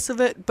end I guess of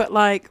it, but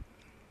like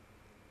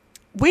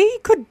we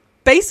could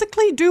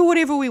basically do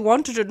whatever we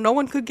wanted and no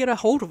one could get a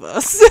hold of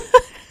us.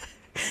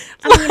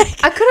 I mean,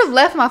 I could have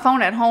left my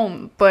phone at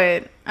home,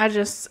 but I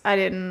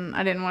didn't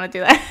want to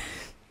do that.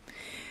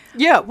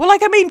 Yeah, well,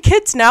 like, I mean,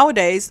 kids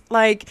nowadays,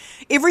 like,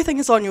 everything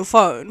is on your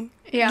phone.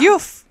 Yeah.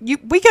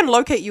 We can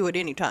locate you at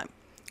any time.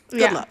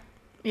 Good luck.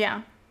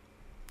 Yeah.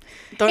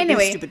 Don't do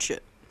Anyway. stupid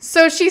shit.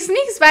 So she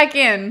sneaks back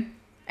in,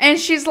 and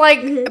she's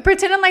like,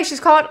 pretending like she's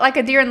caught like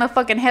a deer in the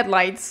fucking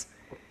headlights.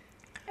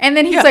 And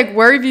then he's like,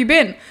 where have you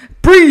been?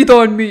 Breathe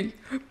on me.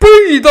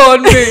 Breathe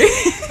on me.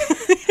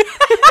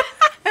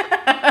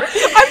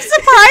 I'm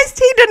surprised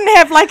he didn't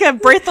have, like, a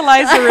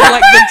breathalyzer in,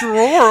 like, the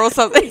drawer or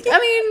something. I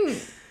mean,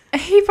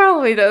 he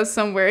probably does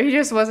somewhere. He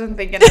just wasn't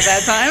thinking at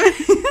that time.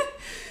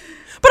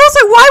 But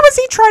also, why was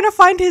he trying to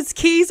find his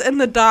keys in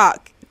the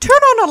dark? Turn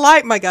on a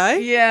light, my guy.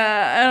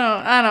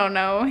 Yeah, I don't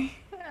know.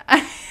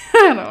 I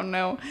don't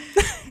know.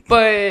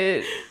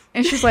 But,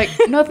 and she's like,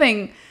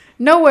 nothing,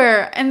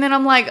 nowhere. And then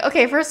I'm like,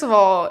 okay, first of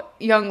all,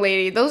 young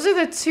lady, those are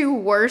the two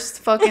worst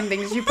fucking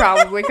things you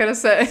probably could have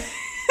said.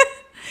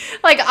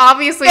 Like,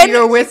 obviously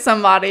you're with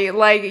somebody.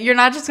 Like, you're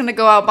not just going to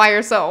go out by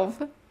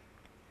yourself.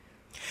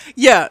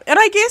 Yeah, and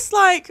I guess,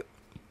 like,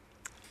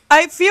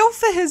 I feel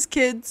for his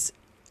kids,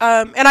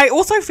 and I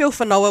also feel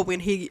for Noah when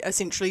he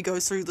essentially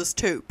goes through this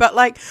too. But,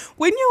 like,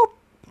 when your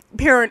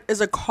parent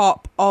is a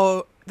cop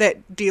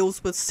that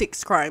deals with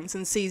sex crimes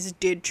and sees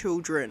dead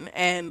children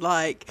and,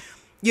 like,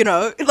 you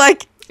know,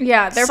 like...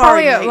 Yeah, they're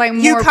sorry, probably, mate, like,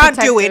 more you can't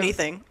protective. do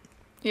anything.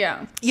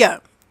 Yeah. Yeah.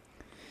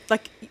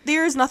 Like,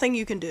 there is nothing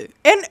you can do.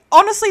 And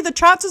honestly, the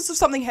chances of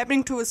something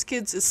happening to his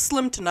kids is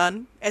slim to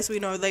none. As we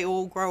know, they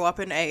all grow up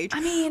in age.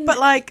 I mean... But,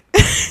 like,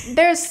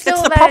 there's still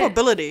it's the that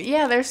probability.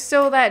 Yeah, there's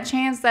still that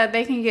chance that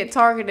they can get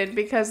targeted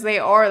because they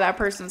are that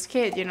person's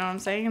kid. You know what I'm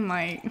saying?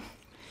 Like,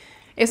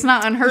 it's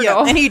not unheard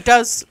of. And he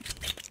does.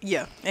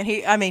 Yeah, and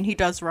he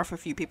does rough a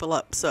few people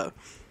up. So,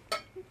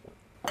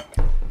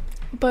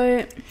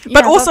 but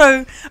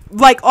also,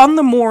 like on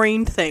the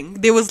Maureen thing,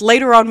 there was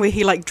later on where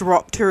he like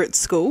dropped her at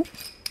school.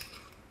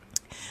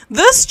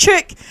 This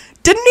chick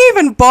didn't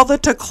even bother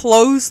to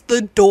close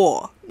the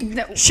door.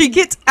 No. She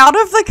gets out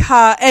of the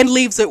car and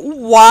leaves it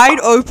wide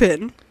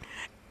open,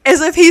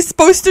 as if he's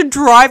supposed to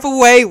drive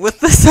away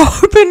with this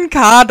open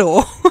car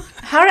door.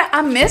 How did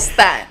I miss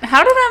that?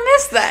 How did I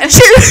miss that?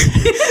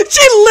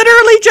 She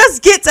literally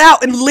just gets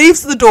out and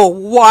leaves the door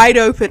wide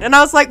open. And I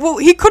was like, well,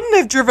 he couldn't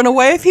have driven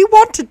away if he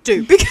wanted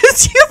to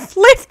because you've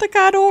left the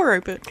car door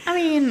open. I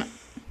mean,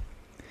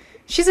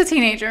 she's a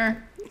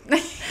teenager.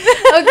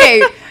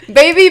 Okay,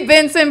 baby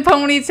Benson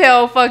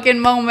ponytail fucking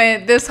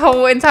moment this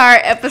whole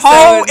entire episode.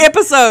 Whole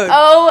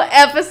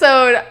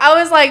episode.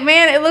 I was like,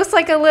 man, it looks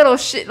like a little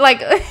shit. Like,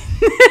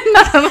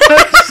 not a little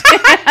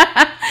shit.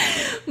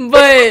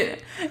 But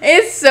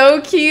it's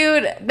so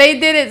cute. They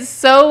did it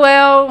so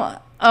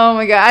well. Oh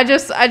my God.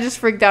 I just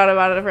freaked out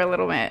about it for a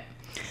little bit.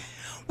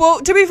 Well,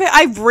 to be fair,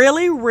 I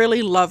really,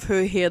 really love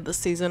her hair this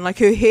season. Like,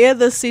 her hair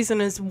this season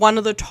is one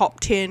of the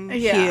top 10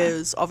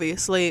 hairs,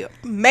 obviously.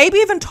 Maybe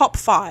even top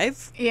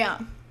 5. Yeah.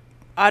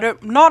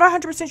 Not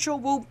 100% sure.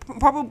 We'll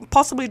probably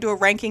possibly do a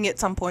ranking at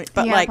some point.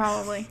 But, yeah,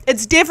 probably.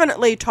 It's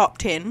definitely top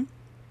 10.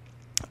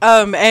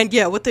 And,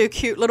 yeah, with their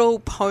cute little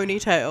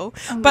ponytail.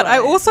 But I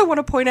also want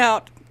to point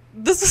out,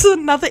 this is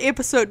another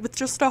episode with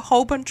just a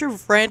whole bunch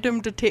of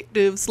random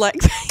detectives, like,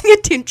 paying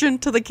attention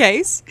to the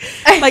case.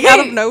 Like, out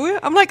of nowhere.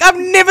 I'm like, I've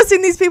never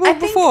seen these people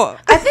before.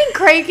 I think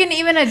Kraken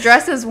even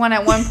addresses one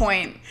at one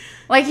point.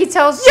 Like, he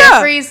tells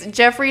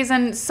Jeffries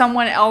and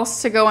someone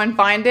else to go and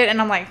find it.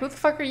 And I'm like, who the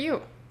fuck are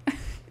you?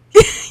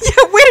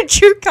 Yeah, where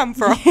did you come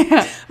from?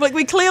 Yeah. Like,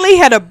 we clearly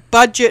had a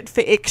budget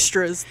for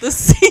extras this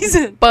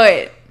season.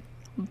 But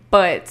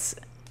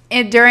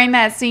during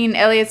that scene,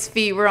 Elliot's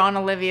feet were on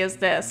Olivia's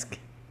desk.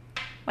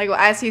 Like,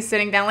 as he's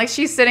sitting down. Like,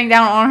 she's sitting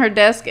down on her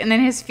desk, and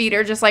then his feet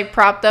are just, like,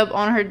 propped up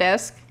on her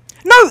desk.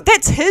 No,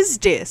 that's his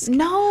desk.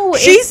 No,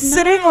 she's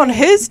sitting on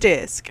his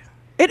desk.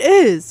 It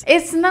is.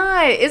 It's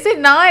not. Is it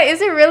not?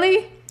 Is it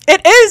really?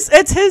 It is.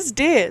 It's his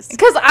desk.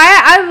 Because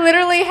I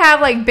literally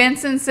have, like,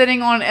 Benson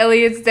sitting on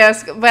Elliot's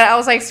desk, but I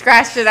was, like,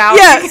 scratched it out.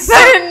 Yeah, because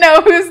I didn't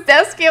know whose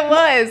desk it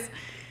was.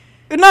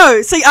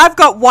 No, see, I've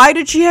got, why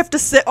did she have to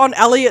sit on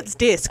Elliot's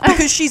desk?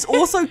 Because she's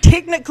also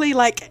technically,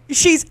 like,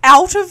 she's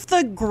out of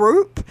the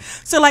group.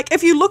 So, like,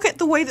 if you look at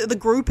the way that the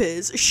group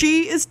is,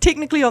 she is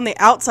technically on the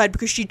outside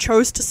because she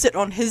chose to sit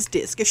on his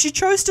desk. If she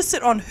chose to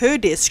sit on her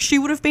desk, she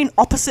would have been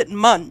opposite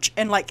Munch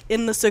and, like,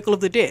 in the circle of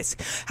the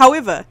desk.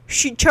 However,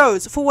 she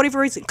chose, for whatever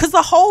reason, because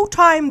the whole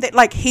time that,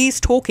 like,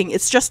 he's talking,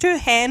 it's just her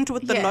hand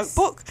with the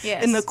notebook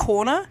in the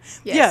corner.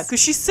 Yes. Yeah,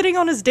 because she's sitting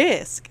on his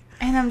desk.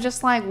 And I'm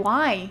just like,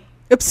 why?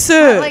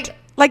 Absurd.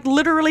 Like,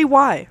 literally,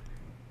 why?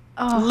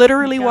 Oh,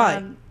 literally,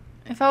 why?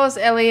 If I was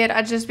Elliot,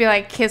 I'd just be,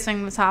 like,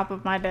 kissing the top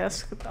of my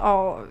desk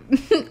all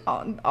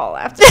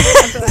after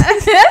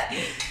that.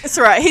 It's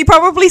all right. He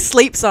probably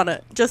sleeps on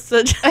it. Just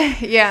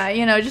yeah,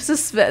 you know, just a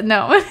spit.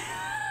 No.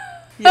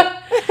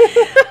 Yeah.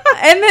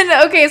 And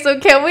then, okay, so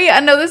can we,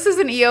 I know this is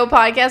an EO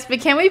podcast,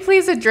 but can we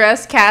please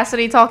address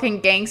Cassidy talking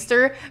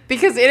gangster?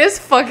 Because it is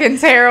fucking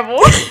terrible.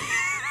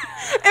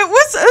 It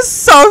was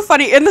so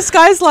funny. And this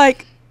guy's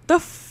like,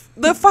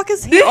 the fuck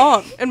is he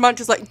on? And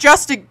Munch is like,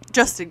 just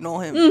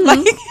ignore him. Mm-hmm.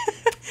 Like,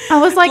 I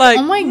was like,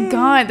 oh my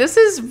God, this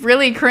is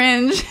really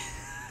cringe.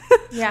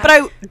 Yeah. But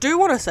I do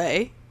want to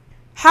say,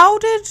 how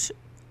did,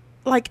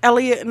 like,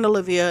 Elliot and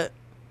Olivia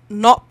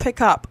not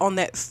pick up on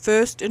that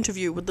first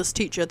interview with this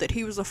teacher that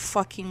he was a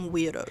fucking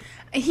weirdo?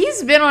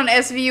 He's been on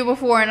SVU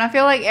before, and I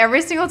feel like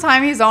every single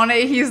time he's on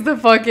it, he's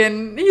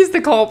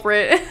the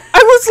culprit.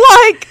 I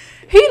was like,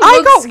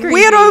 I got creepy.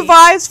 Weirdo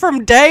vibes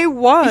from day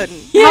one.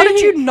 Yeah, how did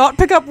you not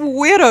pick up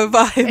weirdo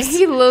vibes?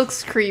 He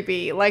looks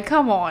creepy. Like,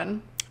 come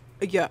on.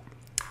 Yeah.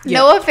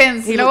 No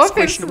offense to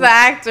the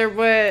actor,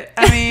 but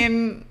I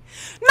mean...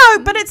 No,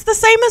 but it's the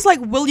same as,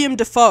 like, William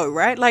Dafoe,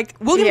 right? Like,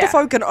 William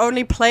Dafoe can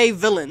only play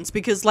villains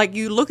because, like,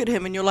 you look at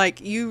him and you're like,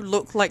 you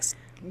look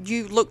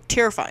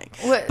terrifying.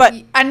 Well, but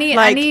I need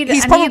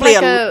probably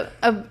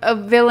a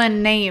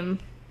villain name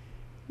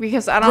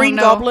because I don't know. Green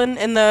Goblin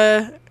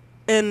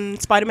in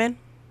Spider-Man.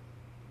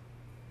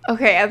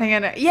 Okay, I think I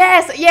know.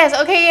 Yes.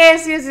 Okay,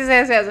 yes.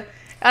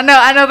 I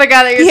know the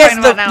guy that you're talking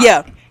about now.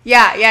 Yeah.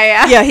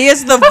 Yeah, he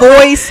has the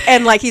voice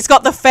and, like, he's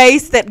got the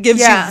face that gives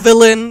you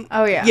villain.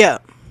 Oh yeah.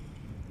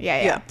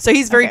 Yeah. So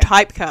he's very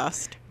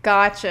typecast.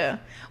 Gotcha.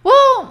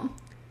 Well,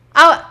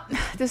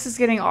 this is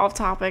getting off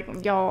topic,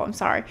 y'all. I'm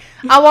sorry.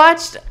 I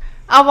watched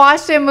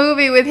a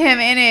movie with him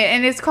in it,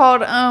 and it's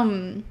called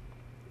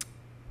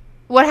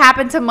What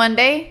Happened to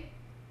Monday.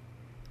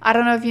 I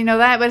don't know if you know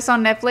that, but it's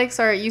on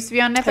Netflix, or it used to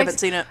be on Netflix. Haven't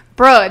seen it.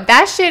 Bruh,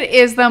 that shit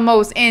is the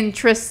most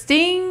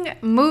interesting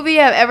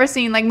movie I've ever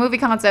seen, like, movie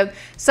concept.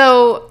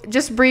 So,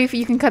 just brief,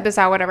 you can cut this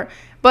out, whatever.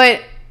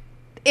 But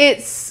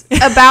it's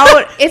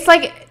about, it's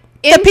like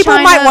in that people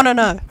China. might want to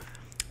know.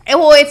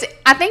 Well,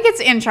 I think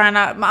it's in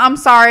China. I'm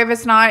sorry if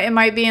it's not. It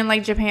might be in,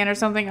 like, Japan or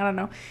something. I don't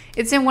know.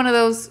 It's in one of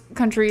those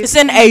countries. It's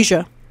in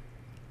Asia.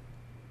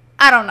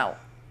 I don't know.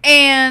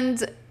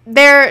 And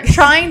they're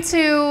trying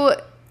to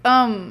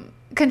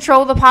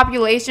control the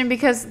population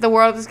because the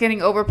world is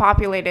getting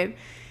overpopulated.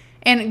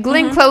 And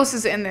Glenn Close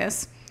is in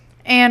this.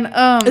 And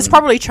it's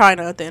probably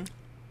China then.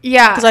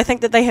 Yeah. Because I think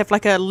that they have,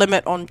 like, a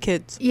limit on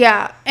kids.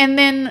 Yeah. And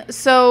then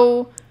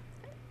so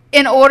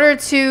in order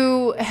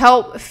to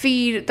help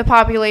feed the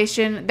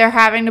population, they're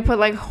having to put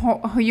like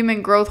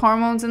human growth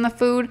hormones in the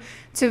food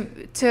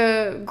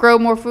to grow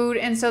more food.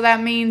 And so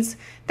that means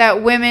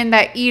that women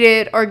that eat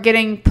it are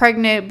getting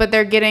pregnant, but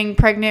they're getting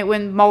pregnant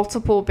with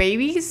multiple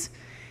babies.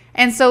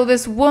 And so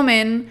this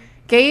woman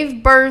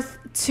gave birth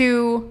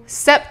to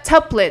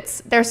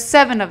septuplets. There's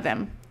 7 of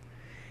them.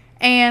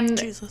 And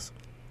Jesus.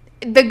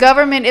 The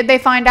government, if they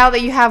find out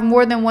that you have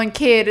more than one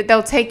kid,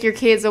 they'll take your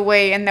kids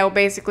away and they'll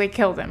basically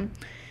kill them.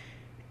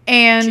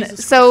 And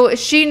Jesus so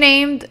Christ. she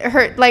named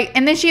her, like,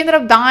 and then she ended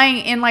up dying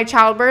in, like,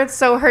 childbirth.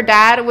 So her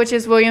dad, which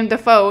is William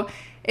Dafoe,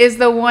 is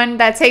the one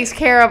that takes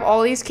care of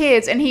all these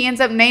kids. And he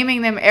ends up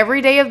naming them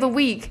every day of the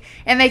week.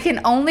 And they can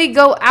only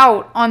go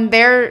out on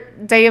their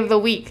day of the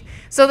week.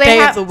 So they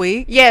Day of the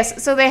week?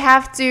 Yes. So they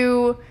have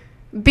to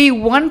be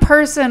one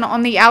person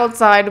on the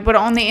outside, but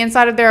on the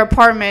inside of their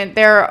apartment,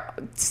 there are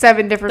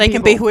 7 different people. They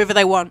can be whoever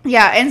they want.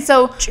 Yeah. And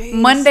so Jeez.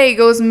 Monday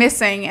goes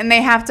missing and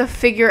they have to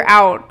figure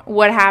out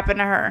what happened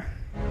to her.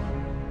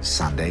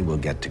 Sunday, we'll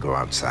get to go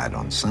outside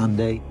on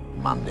Sunday,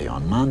 Monday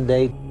on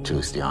Monday,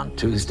 Tuesday on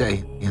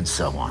Tuesday, and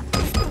so on.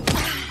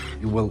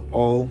 You will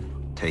all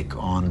take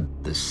on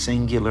the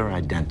singular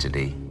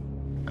identity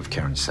of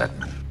Karen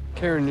Setman.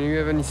 Karen, do you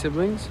have any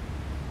siblings?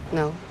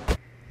 No.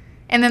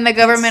 And then the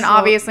government So-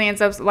 obviously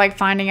ends up like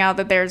finding out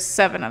that there's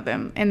 7 of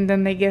them, and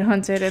then they get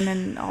hunted, and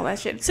then all that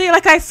shit. See,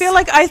 like I feel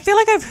like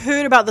I've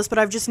heard about this, but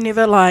I've just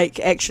never like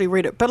actually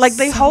read it. But like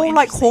the So whole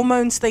like interesting.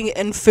 hormones thing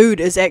in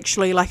food is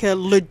actually like a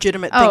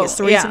legitimate thing. Oh, It's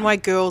the reason yeah. why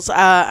girls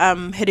are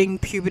hitting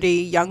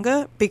puberty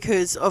younger,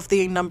 because of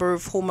the number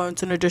of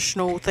hormones and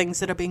additional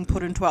things that are being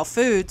put into our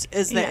foods.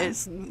 Is that Yeah.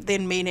 it's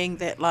then meaning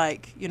that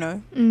like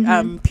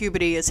Mm-hmm.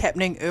 puberty is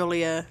happening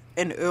earlier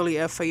and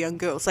earlier for young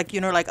girls. Like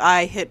like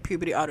I hit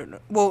puberty, I don't know,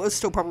 well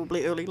it's still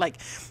probably early, like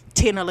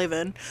 10,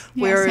 11,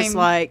 Yeah, whereas same.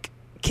 like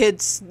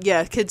kids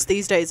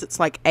these days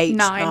it's like 8,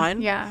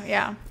 9.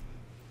 Yeah.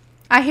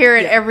 I hear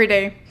it Yeah. every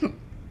day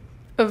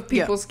of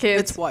Yeah, people's kids.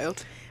 it's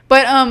wild.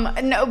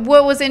 But no,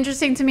 what was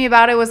interesting to me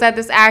about it was that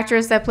this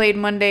actress that played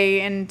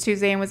Monday and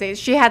Tuesday and Wednesday,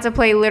 she had to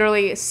play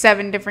literally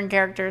 7 different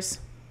characters.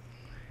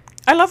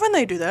 I love when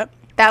they do that.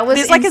 That was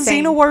There's like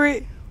insane. a Xena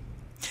warrior.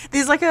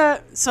 There's like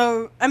a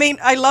I mean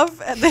I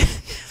love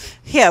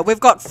here we've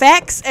got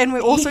facts and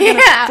we're also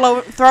Yeah.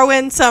 gonna throw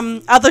in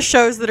some other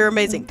shows that are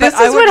amazing. This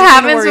But I is would what Xena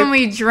happens Warrior- when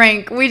we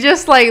drink. We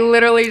just like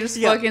literally just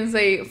Yeah. fucking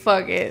say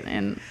fuck it,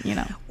 and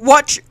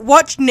watch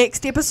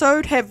next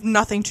episode. Have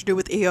nothing to do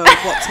with EO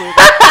whatsoever.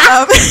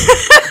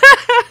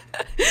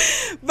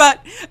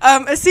 But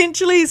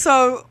essentially,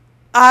 so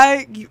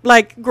I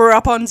like grew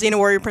up on Xena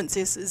Warrior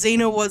Princess.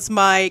 Xena was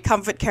my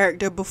comfort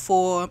character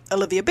before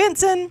Olivia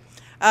Benson.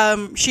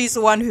 She's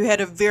the one who had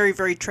a very,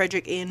 very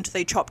tragic end.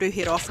 They chopped her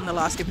head off in the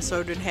last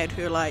episode and had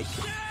her like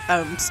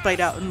splayed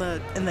out in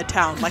the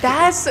town. Like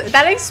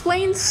that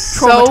explains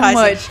so Traumatizing.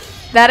 much.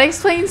 That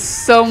explains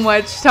so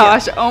much,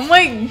 Tosh. Yeah. Oh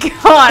my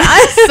god,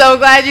 I'm so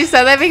glad you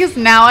said that, because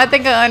now I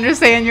think I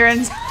understand your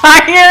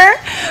entire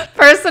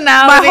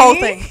personality. my whole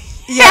thing.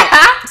 Yeah.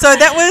 So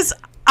that was.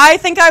 I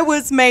think I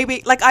was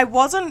maybe like I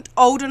wasn't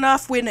old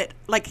enough when it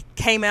like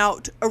came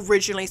out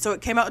originally. So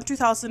it came out in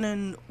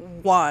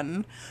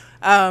 2001.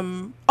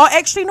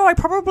 Actually no, I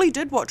probably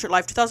did watch it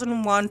live.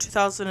 2001,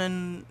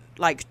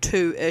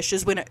 2002-ish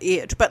is when it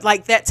aired. But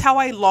like that's how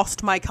I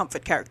lost my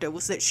comfort character,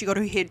 was that she got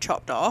her head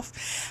chopped off.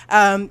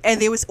 And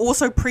there was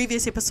also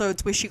previous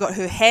episodes where she got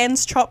her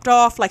hands chopped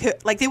off.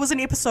 Like there was an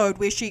episode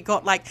where she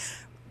got like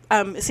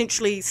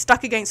essentially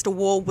stuck against a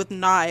wall with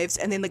knives,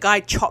 and then the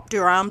guy chopped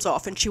her arms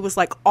off, and she was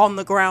like on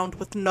the ground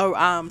with no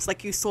arms.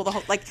 Like you saw the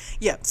whole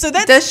So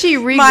that's Does she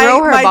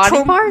regrow her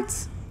body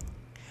parts?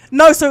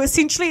 No, so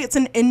essentially it's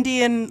an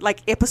Indian like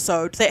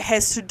episode that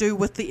has to do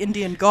with the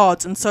Indian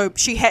gods, and so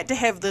she had to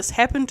have this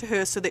happen to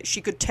her so that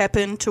she could tap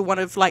into one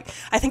of like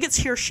I think it's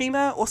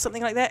Hiroshima or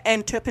something like that,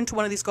 and tap into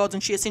one of these gods,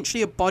 and she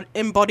essentially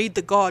embodied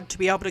the god to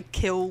be able to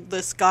kill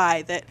this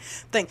guy. That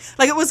thing,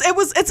 like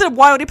it's a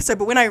wild episode.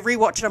 But when I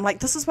rewatch it, I'm like,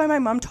 this is why my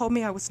mum told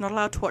me I was not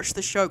allowed to watch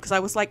the show, because I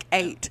was like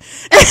 8,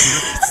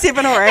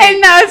 7 or 8,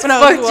 and now it's when I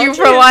was fucked you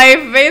watching for it.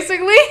 life,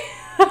 basically.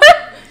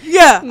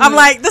 Yeah, I'm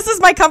like, this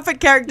is my comfort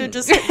character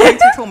just going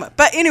through trauma.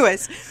 But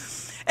anyways,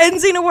 in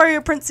Xena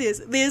Warrior Princess,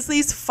 there's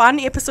these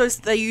fun episodes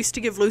that they used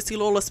to give Lucy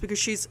Lawless, because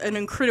she's an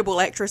incredible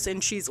actress,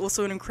 and she's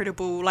also an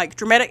incredible like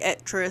dramatic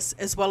actress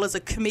as well as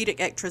a comedic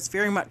actress,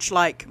 very much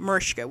like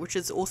Mariska, which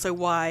is also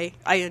why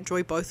I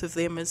enjoy both of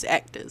them as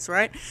actors,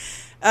 right?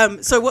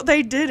 So what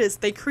they did is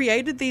they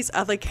created these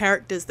other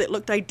characters that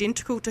looked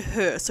identical to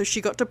her, so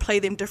she got to play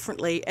them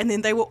differently, and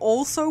then they were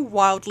also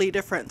wildly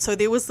different. So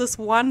there was this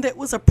one that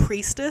was a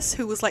priestess,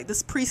 who was like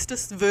this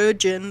priestess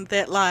virgin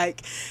that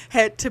like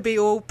had to be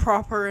all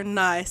proper and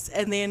nice,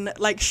 and then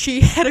like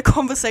she had a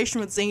conversation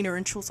with Xena,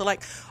 and she was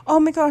like, oh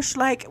my gosh,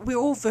 like we're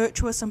all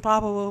virtuous and blah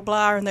blah blah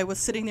blah, and they were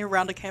sitting there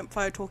around a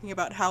campfire talking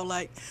about how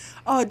like,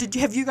 oh,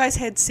 have you guys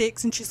had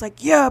sex? And she's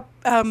like, yeah,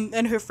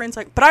 and her friend's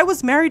like, but I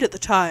was married at the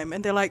time,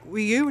 and they're like, were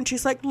you? And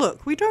she's like,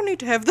 look, we don't need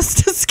to have this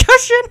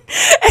discussion,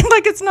 and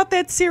like it's not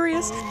that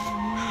serious.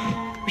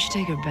 should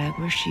take her back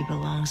where she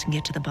belongs and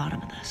get to the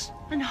bottom of this.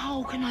 And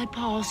how can I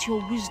pass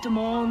your wisdom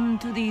on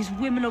to these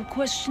women of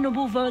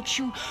questionable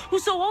virtue who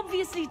so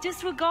obviously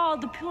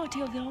disregard the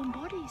purity of their own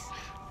bodies?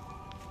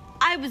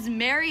 I was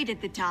married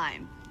at the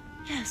time.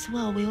 Yes,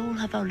 well, we all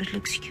have our little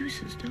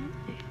excuses, don't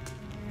we?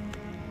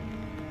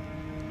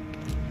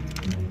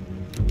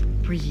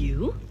 Were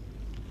you?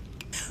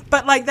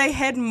 But like they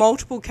had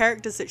multiple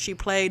characters that she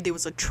played. There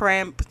was a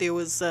tramp. There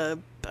was a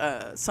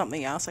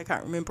something else I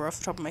can't remember off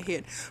the top of my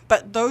head.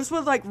 But those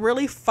were like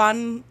really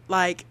fun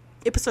like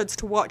episodes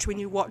to watch when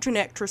you watch an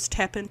actress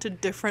tap into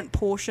different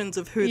portions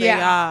of who they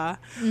are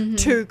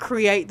to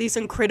create these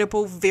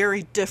incredible,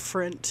 very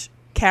different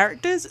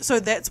characters. So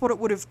that's what it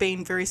would have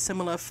been very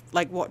similar,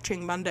 like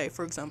watching Monday,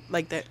 for example,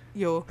 like that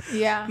your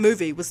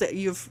movie was that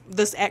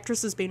this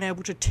actress has been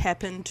able to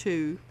tap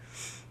into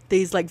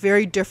these like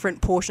very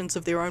different portions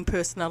of their own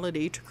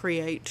personality to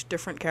create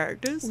different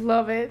characters.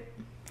 Love it.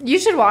 You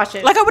should watch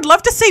it. Like I would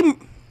love to see,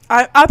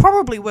 I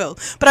probably will,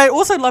 but I'd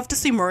also love to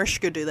see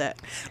Mariska do that.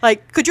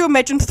 Like, could you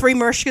imagine 3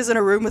 Marishkas in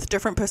a room with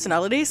different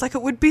personalities? Like,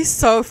 it would be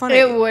so funny.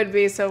 It would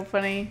be so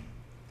funny.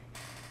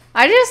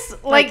 I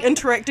just like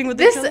interacting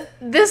with each other.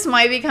 This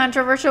might be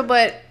controversial,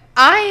 but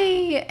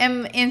I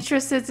am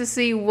interested to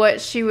see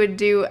what she would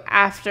do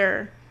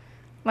after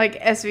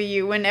like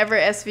SVU, whenever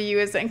SVU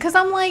is in, because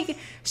I'm like,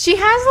 she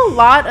has a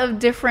lot of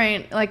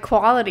different like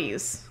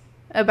qualities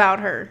about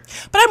her.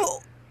 But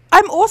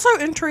I'm also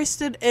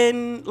interested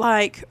in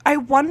like, I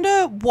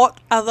wonder what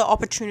other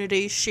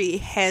opportunities she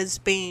has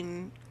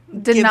been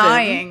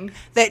denying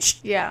that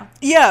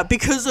yeah,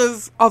 because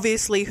of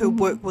obviously her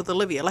work with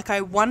Olivia. Like,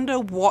 I wonder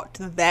what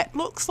that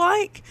looks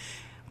like,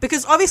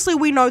 because obviously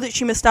we know that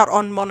she missed out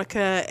on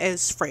Monica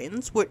as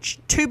friends, which,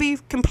 to be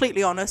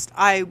completely honest,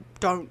 I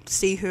don't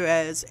see her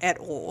as at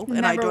all.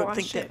 And I don't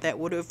think that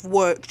would have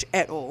worked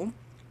at all.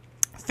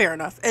 Fair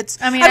enough.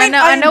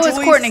 I know it's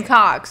Courtney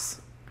Cox.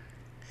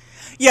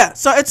 Yeah,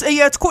 so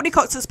it's Courtney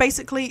Cox. It's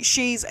basically,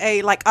 she's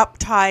a like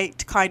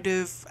uptight kind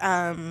of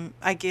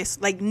I guess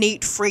like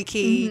neat,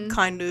 freaky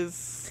kind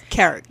of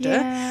character.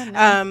 Yeah,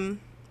 no.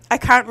 I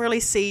can't really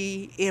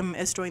see M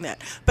as doing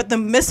that. But the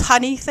Miss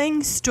Honey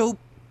thing still,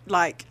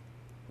 like,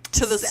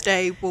 to this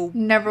day will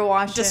never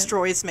watch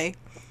destroys me.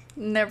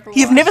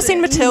 You've never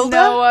seen Matilda?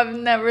 No, I've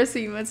never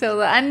seen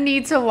Matilda. I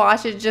need to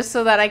watch it just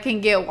so that I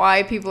can get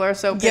why people are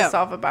so pissed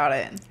off about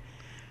it.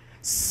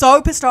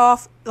 So pissed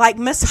off. Like,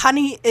 Miss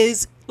Honey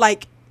is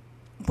like,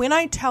 when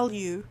I tell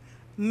you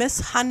Miss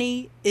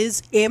Honey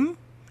is M,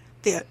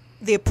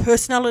 their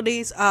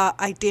personalities are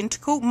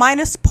identical,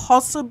 minus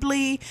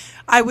possibly,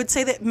 I would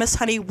say that Miss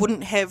Honey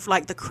wouldn't have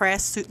like the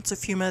crass sense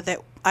of humor that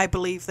I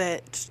believe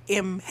that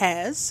M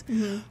has.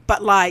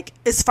 But like,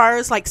 as far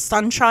as like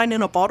sunshine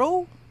in a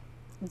bottle,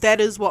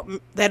 that is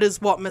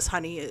what Miss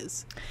Honey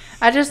is.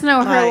 I just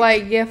know her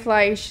like gift,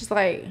 like she's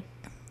like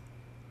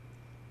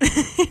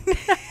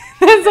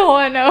that's all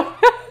I know.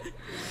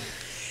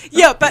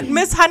 Yeah, but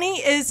Miss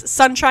Honey is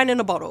sunshine in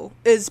a bottle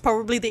is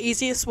probably the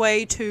easiest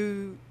way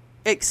to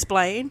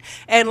explain.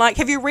 And like,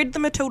 have you read the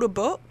Matilda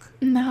book?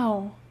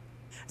 No.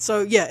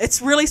 So yeah,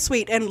 it's really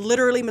sweet, and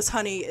literally Miss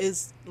Honey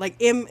is like,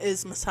 M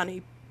is Miss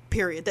Honey,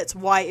 period. That's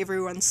why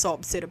everyone's so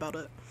upset about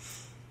it.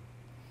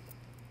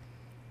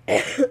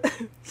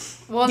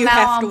 Well,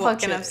 now I'm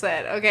fucking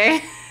upset,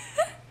 okay?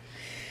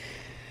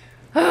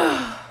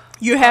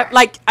 You have,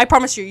 like, I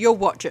promise you'll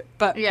watch it,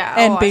 but yeah,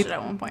 I'll watch it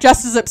at one point.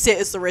 Just as upset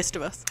as the rest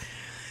of us.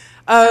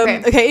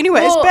 Okay,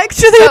 anyways, back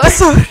to the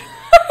episode.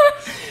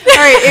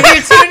 Alright,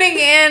 if you're tuning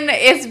in,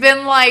 it's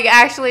been like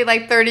actually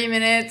like 30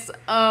 minutes.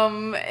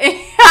 I'm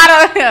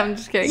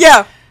just kidding.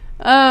 Yeah.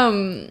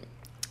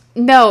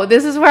 No,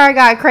 this is where I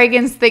got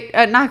Kragen's thick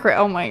not Craig,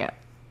 oh my god.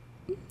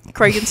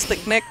 Kragen's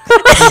thick neck.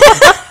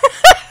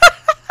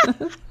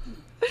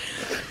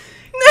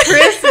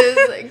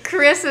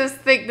 Chris's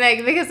thick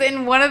neck, because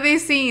in one of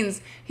these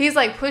scenes he's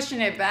like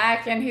pushing it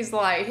back and he's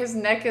like, his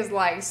neck is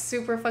like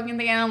super fucking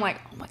thick, and I'm like,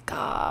 oh my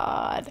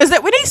god. Is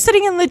that when he's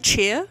sitting in the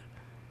chair?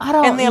 I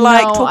don't know. And they're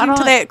like talking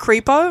to that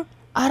creepo?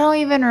 I don't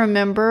even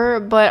remember,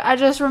 but I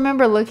just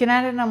remember looking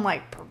at it and I'm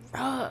like,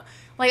 bruh.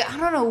 Like, I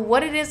don't know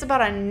what it is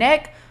about a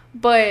neck,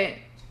 but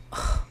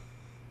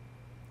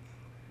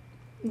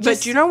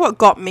but do you know what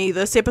got me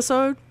this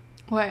episode?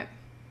 What?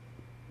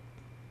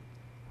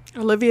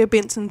 Olivia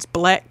Benson's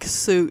black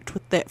suit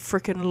with that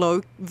freaking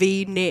low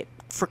V-neck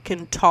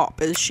freaking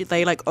top as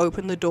they like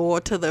open the door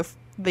to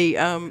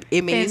the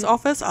Emmy's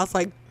office. I was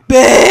like,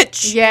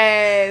 bitch.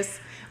 Yes,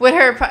 with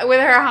her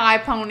high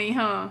pony,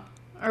 huh?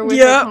 Or with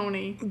her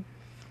pony.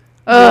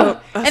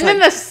 Ugh. And then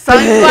the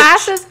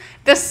sunglasses. Bitch.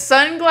 The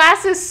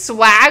sunglasses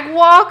swag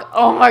walk.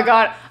 Oh my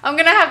god. I'm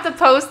going to have to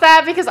post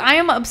that because I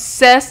am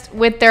obsessed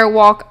with their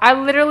walk. I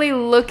literally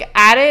look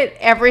at it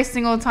every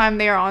single time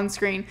they are on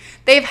screen.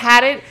 They've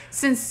had it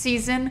since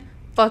season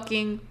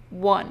fucking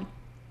 1.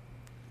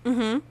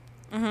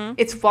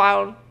 It's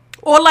wild.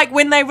 Or like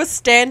when they were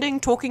standing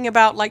talking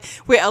about like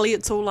where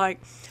Elliot's all like,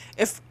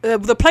 if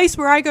the place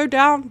where I go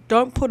down,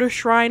 don't put a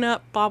shrine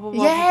up, blah blah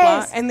blah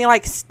Yes. blah. And they're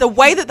like the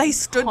way that they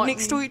stood Haunt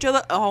next me. to each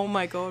other. Oh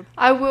my god.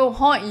 I will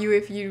haunt you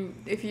if you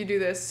do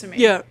this to me.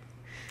 Yeah.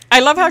 I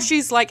love how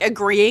she's like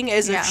agreeing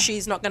as Yeah. if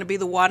she's not going to be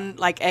the one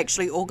like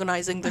actually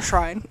organizing the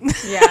shrine.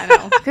 Yeah, I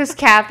know. Because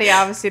Kathy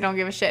obviously don't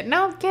give a shit.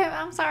 No,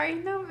 I'm sorry.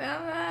 No.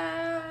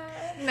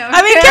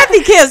 I mean,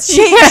 Kathy cares.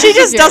 She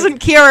just doesn't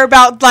care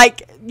about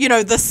like, you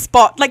know, the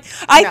spot. Like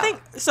I think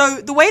so.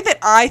 The way that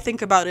I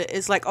think about it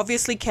is like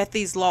obviously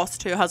Kathy's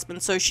lost her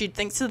husband, so she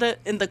thinks of it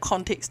in the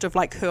context of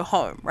like her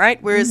home,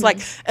 right? Whereas like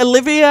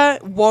Olivia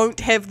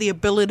won't have the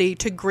ability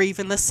to grieve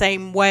in the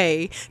same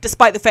way,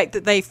 despite the fact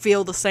that they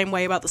feel the same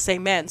way about the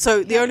same man.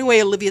 So the only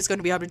way Olivia's going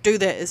to be able to do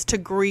that is to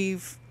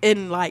grieve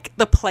in like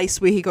the place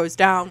where he goes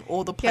down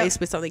or the place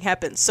where something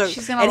happens. So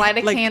she's gonna light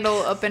a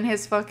candle up in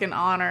his fucking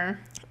honor.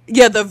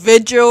 Yeah, the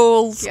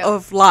vigils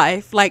of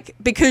life, like,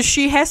 because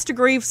she has to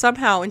grieve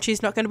somehow, and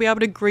she's not going to be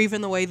able to grieve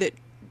in the way that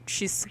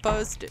she's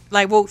supposed to.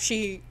 Like, well,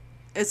 she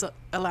is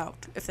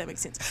allowed, if that makes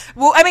sense.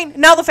 Well, I mean,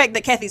 now the fact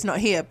that Kathy's not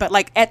here, but,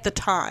 like, at the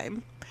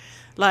time,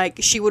 like,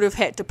 she would have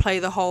had to play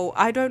the whole,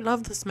 I don't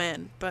love this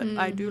man, but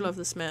I do love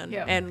this man,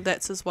 and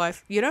that's his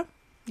wife, you know?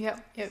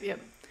 Yep.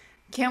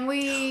 Can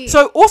we...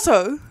 So,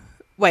 also,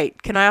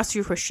 wait, can I ask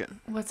you a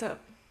question? What's up?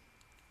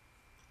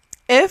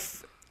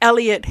 If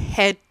Elliot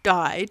had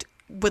died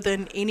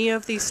within any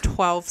of these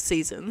 12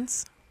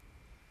 seasons,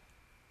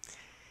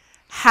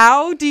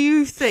 how do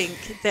you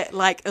think that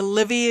like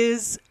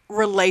Olivia's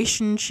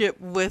relationship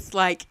with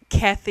like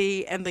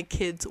Kathy and the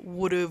kids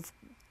would have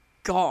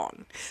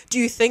gone? Do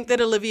you think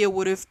that Olivia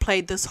would have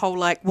played this whole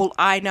like, well,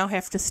 I now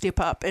have to step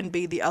up and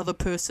be the other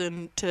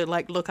person to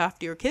like look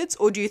after your kids?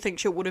 Or do you think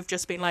she would have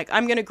just been like,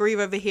 I'm going to grieve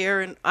over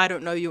here and I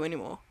don't know you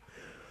anymore?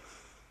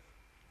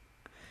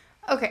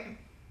 Okay.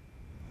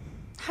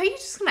 How are you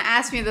just going to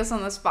ask me this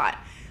on the spot?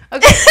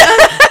 Okay.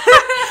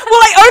 Well,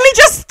 I only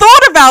just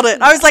thought about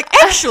it. I was like,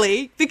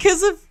 actually,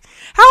 because of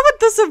how would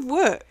this have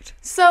worked?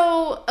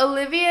 So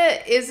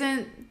Olivia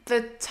isn't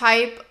the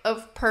type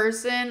of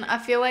person I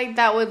feel like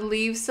that would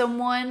leave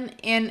someone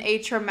in a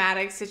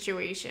traumatic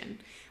situation.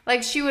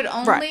 Like she would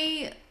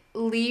only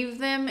leave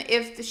them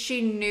if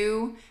she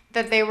knew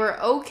that they were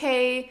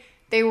okay,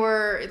 they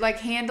were like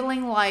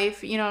handling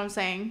life, you know what I'm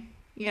saying?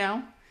 You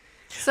know?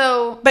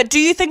 So But do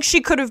you think she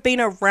could have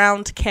been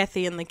around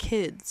Kathy and the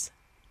kids?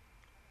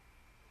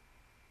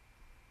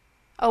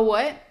 Oh,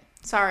 what?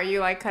 Sorry, you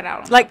like cut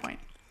out on like, that point.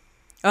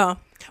 Oh.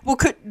 Well,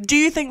 do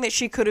you think that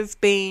she could have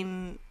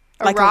been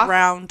like rock?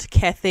 around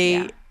Kathy?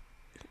 Yeah.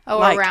 Oh,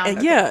 like, around.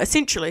 Okay. Yeah,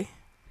 essentially.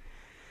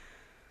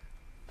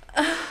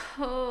 I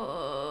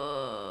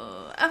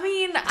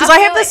mean, because I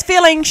have this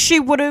feeling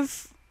she would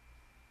have.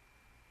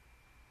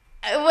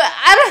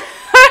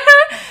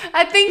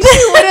 I think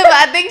she would have.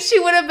 I think she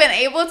would have been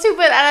able to,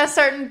 but at a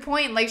certain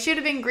point, like she would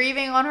have been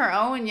grieving on her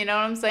own. You know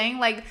what I'm saying?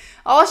 Like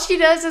all she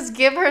does is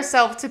give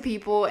herself to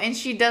people, and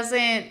she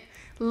doesn't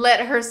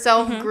let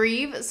herself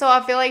grieve. So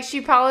I feel like she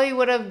probably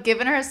would have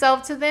given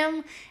herself to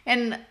them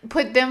and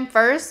put them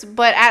first.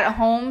 But at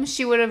home,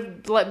 she would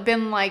have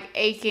been like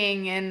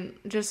aching and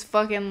just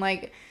fucking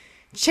like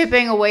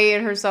chipping away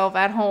at herself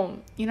at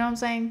home. You know what I'm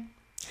saying?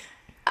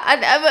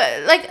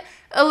 Like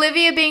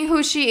Olivia being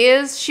who she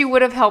is, she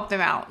would have helped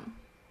them out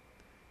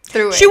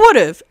through it. She would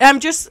have. I'm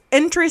just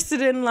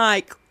interested in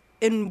like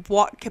in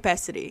what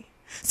capacity.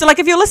 So like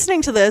if you're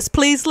listening to this,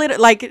 please let it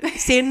like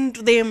send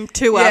them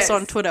to us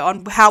on Twitter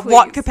on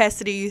what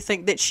capacity you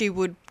think that she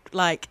would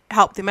like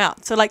help them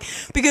out. So like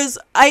because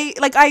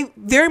I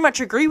very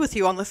much agree with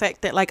you on the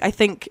fact that like I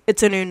think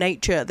it's in her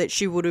nature that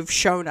she would have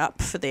shown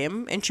up for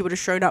them and she would have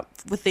shown up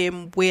with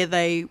them where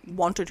they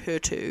wanted her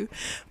to.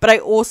 But I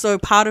also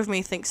part of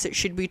me thinks that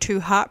she'd be too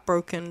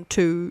heartbroken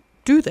to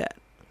do that.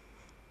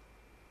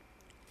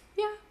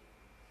 Yeah.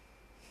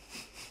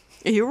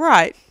 You're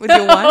right with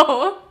your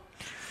one.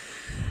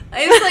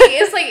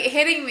 It's like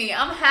hitting me.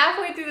 I'm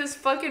halfway through this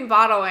fucking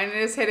bottle and it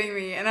is hitting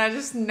me, and I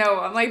just know.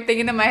 I'm like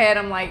thinking in my head,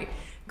 I'm like,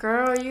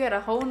 girl, you got a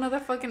whole nother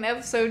fucking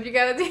episode you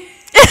gotta do.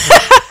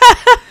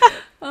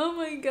 Oh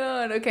my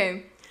god.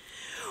 Okay.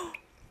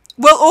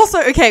 Well, also,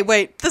 okay,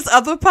 wait. This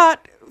other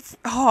part.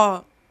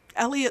 Oh,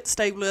 Elliot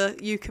Stabler,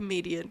 you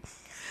comedian.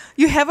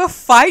 You have a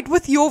fight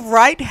with your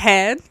right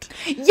hand?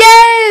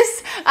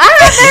 Yes! I have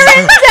that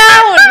written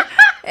down.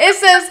 It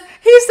says,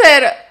 he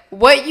said,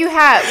 What you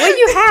have?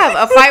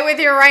 A fight with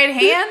your right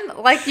hand?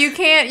 Like you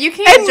can't and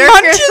jerk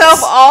Munch's,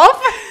 yourself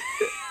off?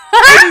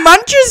 And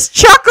Munch's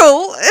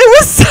chuckle. It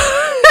was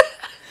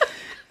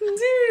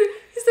dude,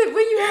 he said,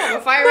 what you have?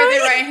 A fight with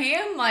your right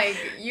hand? Like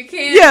you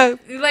can't. Yeah.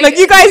 Like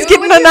you guys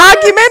getting an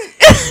argument?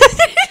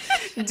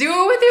 Do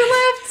it with your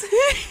left.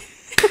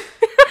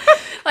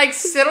 Like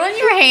sit on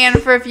your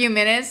hand for a few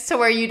minutes to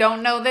where you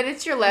don't know that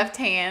it's your left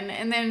hand,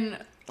 and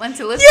then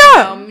until it's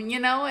numb,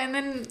 you know, and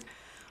then.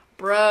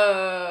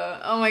 Bruh.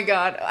 Oh my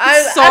god.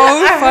 I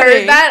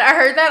heard that. I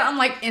heard that. I'm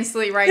like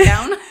instantly write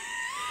down.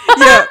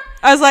 Yeah.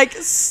 I was like,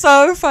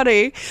 so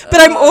funny.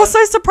 But I'm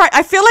also surprised.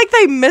 I feel like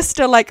they missed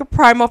a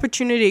prime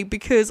opportunity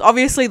because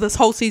obviously this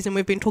whole season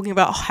we've been talking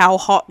about how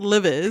hot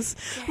Liv is.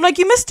 I'm like,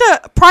 you missed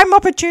a prime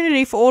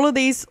opportunity for all of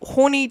these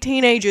horny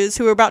teenagers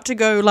who are about to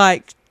go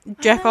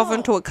jack off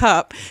into a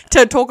cup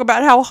to talk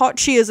about how hot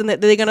she is and that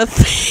they're going to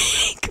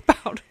think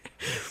about it.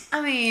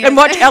 I mean... And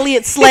watch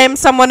Elliot slam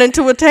someone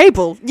into a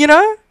table, you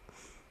know?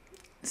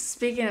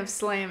 Speaking of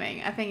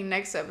slamming, I think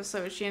next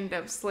episode she ended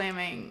up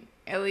slamming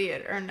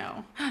Elliot, or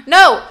no.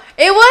 No!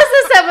 It was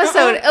this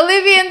episode!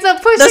 Olivia ends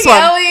up pushing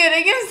Elliot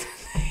against...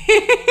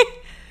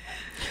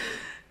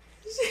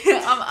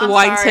 I'm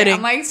wine's sorry. hitting.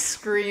 I'm like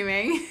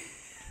screaming.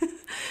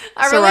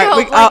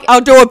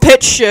 I'll do a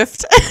pitch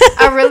shift.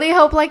 I really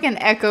hope an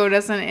echo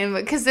doesn't end,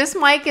 because this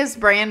mic is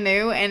brand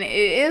new and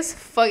it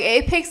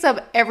picks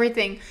up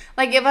everything.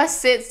 Like if I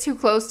sit too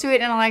close to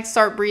it and I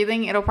start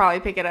breathing, it'll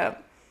probably pick it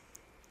up.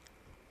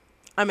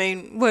 I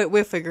mean,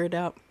 we'll figure it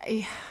out.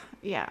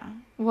 Yeah.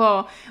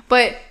 Well,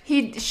 but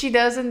she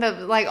does end up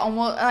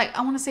almost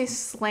I want to say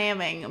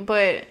slamming,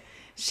 but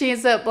she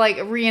ends up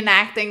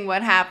reenacting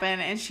what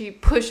happened and she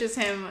pushes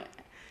him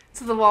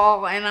to the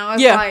wall, and I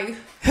was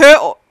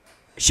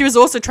she was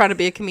also trying to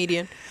be a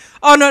comedian.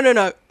 Oh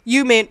no.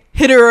 You meant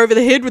hit her over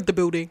the head with the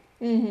building.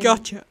 Mm-hmm.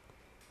 Gotcha.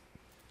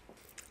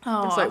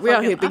 Oh, it's we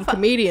out here being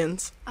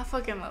comedians. I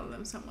fucking love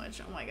them so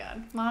much. Oh my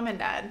god. Mom and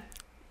dad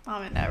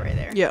right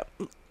there. Yeah.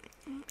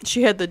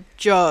 She had the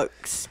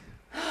jokes.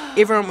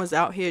 Everyone was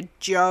out here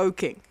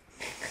joking.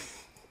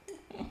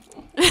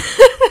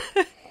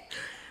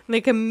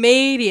 The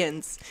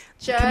comedians.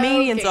 Joking.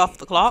 Comedians off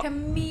the clock.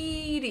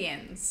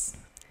 Comedians.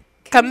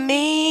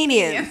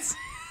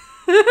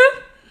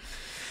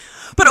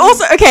 But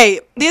also, okay,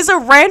 there's a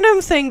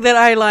random thing that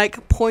I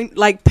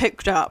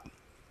picked up.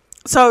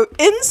 So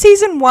in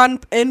season 1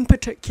 in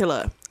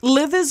particular,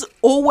 Liv is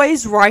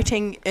always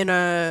writing in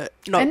a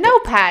notebook. A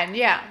notepad,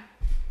 yeah.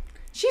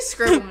 She's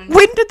scribbling.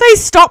 When did they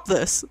stop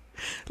this?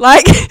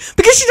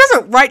 Because she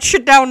doesn't write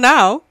shit down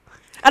now.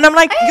 And I'm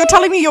like, you're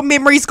telling me your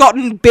memory's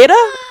gotten better?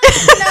 No,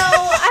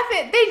 I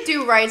think they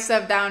do write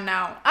stuff down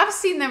now. I've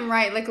seen them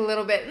write a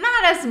little bit.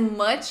 Not as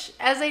much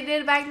as they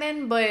did back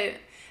then, but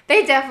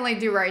they definitely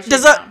do write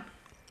shit down.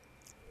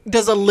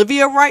 Does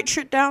Olivia write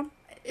shit down?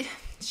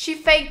 She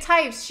fake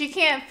types. She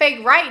can't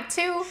fake write,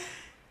 too.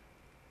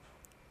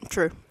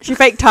 True. She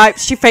fake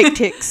types. She fake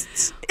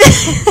texts.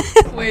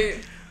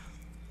 Wait.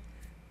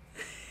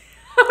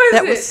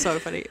 That was so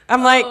funny.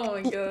 I'm like, oh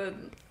my god.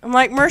 I'm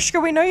like, Mariska,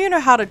 we know you know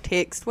how to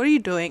text. What are you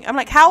doing? I'm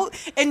like, how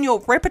in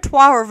your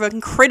repertoire of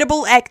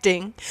incredible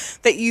acting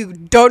that you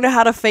don't know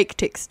how to fake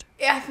text?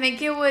 Yeah, I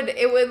think it would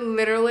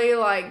literally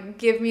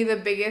give me the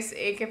biggest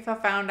ick if I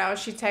found out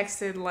she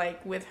texted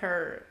with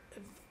her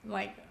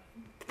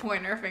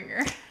pointer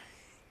finger.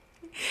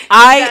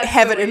 I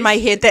have it in my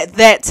head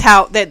that's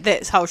how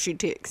she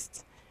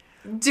texts.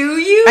 Do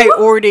you? I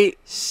already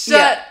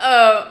shut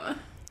up.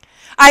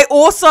 I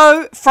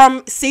also,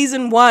 from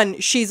season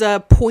 1, she's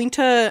a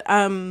pointer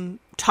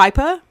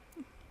typer.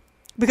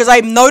 Because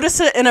I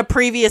noticed it in a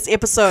previous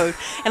episode.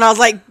 And I was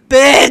like,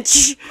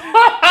 bitch,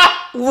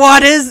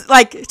 what is,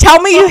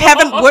 tell me you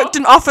haven't worked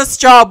an office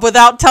job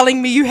without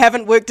telling me you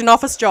haven't worked an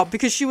office job.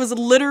 Because she was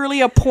literally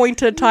a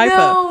pointer typer.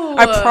 No.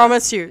 I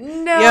promise you.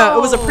 No. Yeah,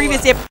 it was a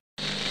previous episode.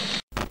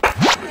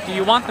 Do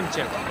you want them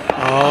to?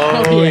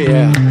 Oh,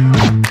 yeah.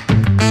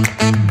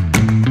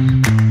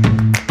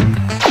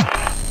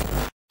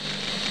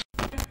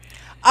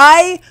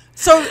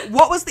 So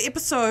what was the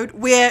episode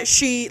where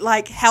she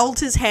held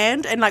his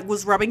hand and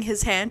was rubbing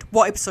his hand?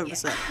 What episode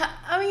was that?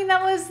 I mean,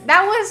 that was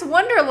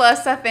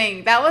Wanderlust, I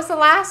think. That was the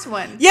last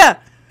one. Yeah.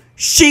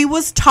 She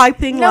was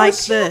typing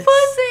this. No, she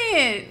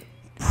wasn't.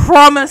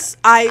 Promise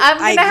I'm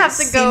gonna have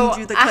to go.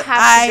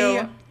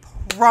 I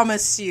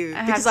promise you.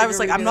 Because I was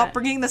like, I'm not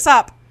bringing this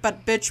up,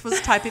 but bitch was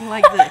typing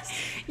like this.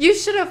 You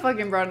should have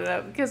fucking brought it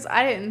up because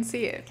I didn't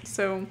see it.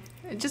 So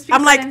just because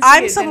I'm like,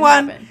 I'm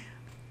someone.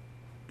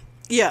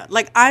 Yeah,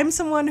 I'm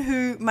someone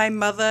who my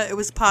mother, it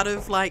was part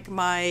of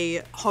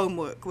my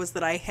homework was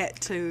that I had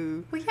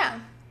to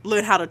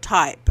learn how to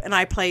type, and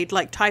I played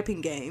typing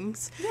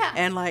games. Yeah.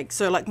 And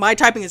so my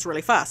typing is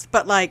really fast,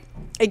 but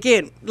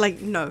again,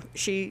 no,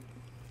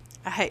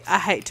 I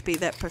hate to be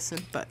that person,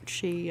 but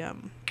she no,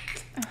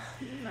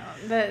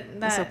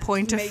 that's a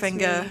pointer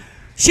finger.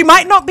 She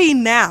might not be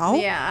now.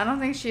 Yeah, I don't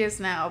think she is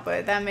now,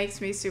 but that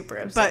makes me super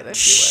upset but that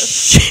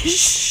she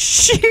was.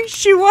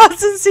 She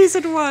was in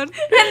season 1.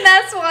 And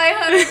that's why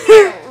Hunter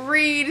can't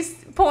read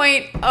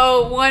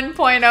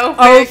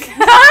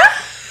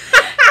 0.01.0.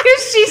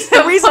 Because she's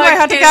the reason why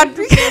Hunter can't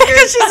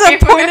because she's a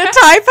pointer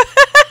type.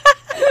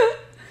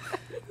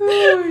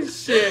 Oh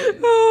shit.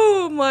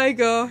 Oh my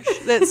gosh.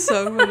 That's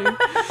so funny.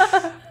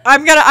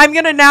 I'm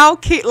gonna now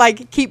keep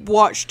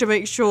watch to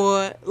make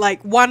sure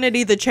one, it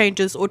either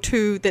changes, or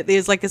 2, that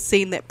there's a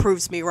scene that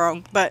proves me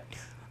wrong. But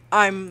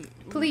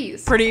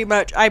please pretty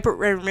much I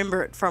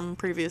remember it from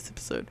previous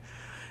episode.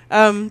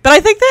 But I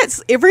think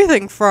that's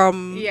everything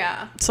from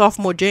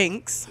Sophomore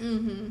Jinx.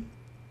 Mm-hmm.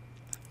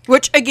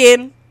 Which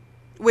again,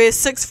 we're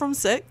 6 from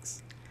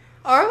 6.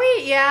 Are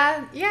we?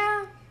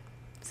 Yeah.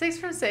 6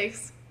 from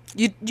 6.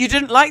 You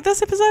didn't like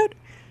this episode?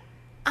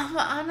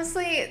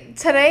 Honestly,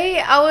 today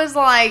I was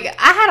like,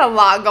 I had a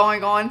lot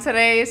going on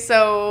today,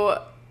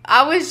 so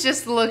I was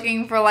just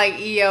looking for like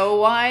EO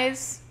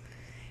wise,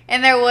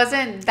 and there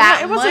wasn't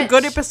that. It was much. a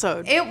good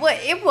episode. It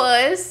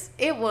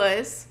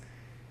was,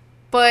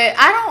 but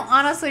I don't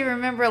honestly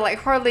remember like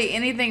hardly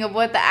anything of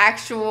what the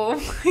actual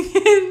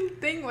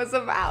thing was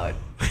about.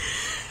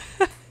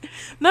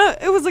 No,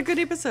 it was a good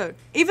episode.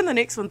 Even the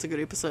next one's a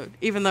good episode,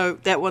 even though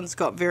that one's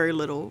got very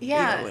little.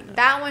 Yeah, in it.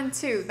 that one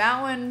too.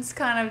 That one's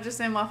kind of just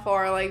in my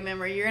far like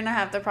memory. You're gonna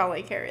have to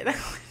probably carry that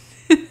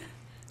one.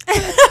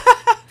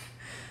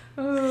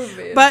 Oh,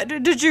 man. But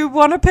did you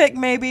want to pick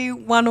maybe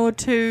one or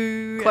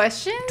two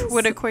questions?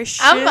 Twitter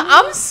questions?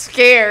 I'm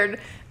scared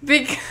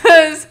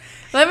because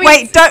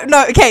wait.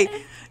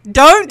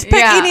 Don't pick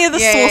any of the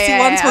saucy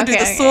ones. We'll do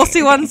the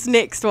saucy ones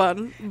next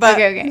one. But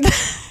okay.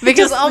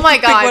 Because oh my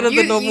god, pick one of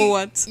the normal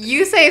ones.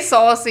 You say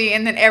saucy,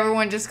 and then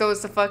everyone just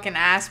goes to fucking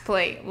ass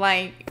plate.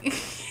 Like,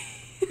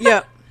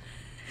 yeah.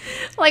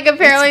 Like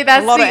apparently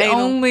that's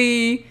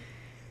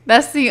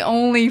the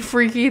only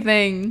freaky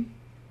thing.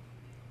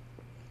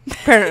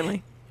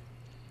 Apparently.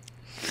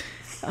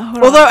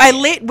 Although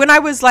when I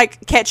was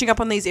like catching up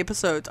on these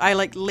episodes, I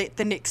like let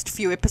the next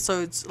few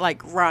episodes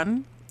like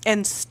run,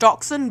 and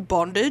Stocks and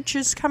Bondage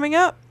is coming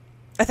up.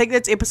 I think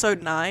that's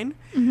episode 9.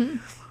 Mm-hmm.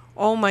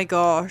 Oh my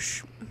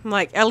gosh.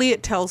 Like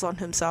Elliot tells on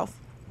himself.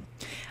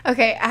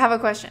 Okay, I have a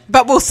question.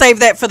 But we'll save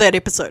that for that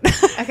episode.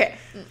 Okay.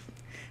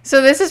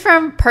 So this is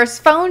from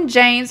Persephone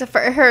James.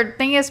 Her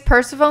thing is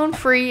Persephone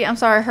free. I'm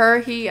sorry, her,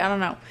 he, I don't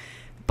know.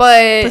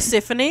 But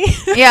Persephone?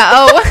 Yeah,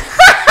 oh.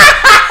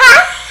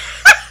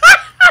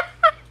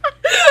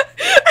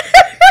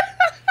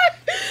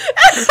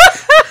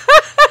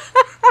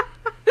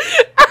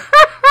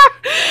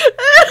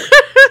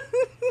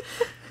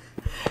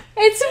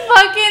 It's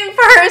fucking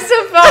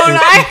Persephone.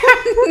 I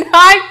am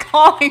not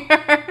calling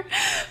her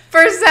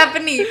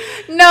Persephone.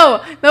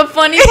 No, the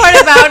funny part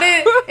about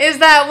it is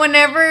that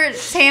whenever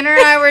Tanner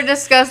and I were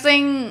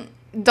discussing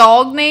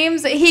dog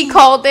names, he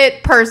called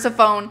it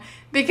Persephone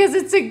because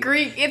it's a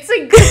Greek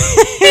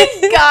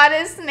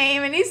goddess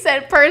name, and he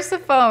said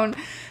Persephone.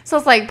 So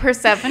it's like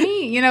Persephone.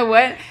 You know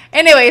what?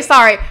 Anyway,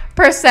 sorry,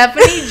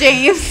 Persephone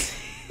James.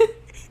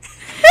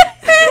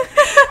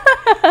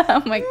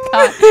 Oh my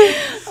god.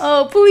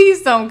 Oh,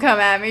 please don't come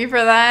at me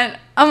for that.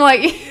 I'm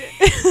like,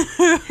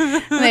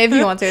 if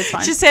you want to, it's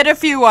fine. She said a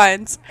few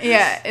ones.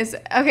 Yeah. It's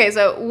okay.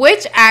 So,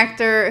 which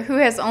actor who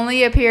has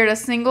only appeared a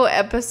single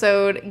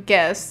episode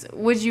guest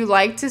would you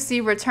like to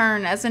see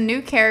return as a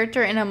new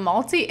character in a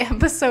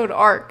multi-episode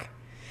arc,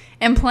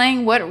 and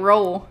playing what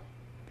role?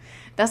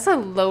 That's a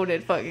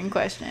loaded fucking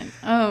question.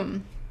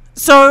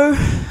 So,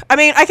 I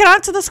mean, I can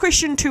answer this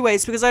question 2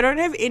 ways because I don't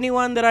have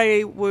anyone that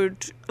I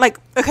would like.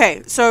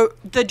 Okay, so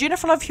the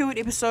Jennifer Love Hewitt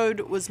episode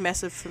was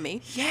massive for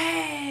me.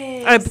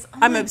 Yes,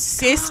 I'm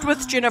obsessed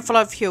with Jennifer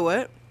Love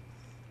Hewitt.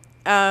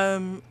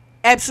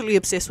 Absolutely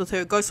obsessed with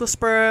her. Ghost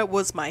Whisperer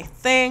was my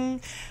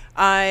thing.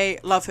 I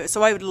love her,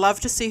 so I would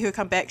love to see her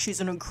come back. She's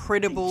an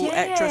incredible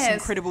actress,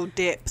 incredible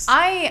depths.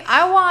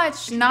 I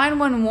watched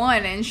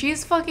 911 and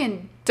she's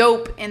fucking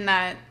dope in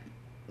that.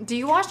 Do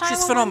you watch 911?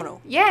 She's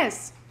phenomenal.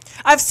 Yes.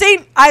 I've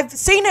seen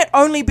it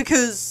only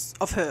because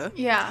of her.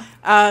 Yeah.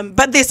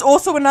 But there's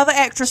also another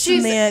actress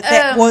in there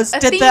that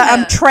did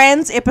Athena. the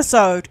trans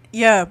episode.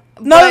 Yeah.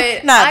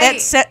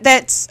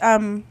 That's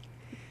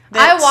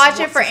I watch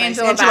it for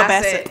Angela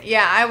Bassett.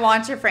 Yeah, I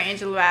watch it for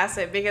Angela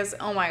Bassett because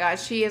oh my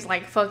gosh, she is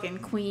like fucking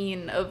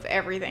queen of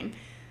everything.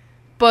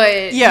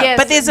 But yeah, yes,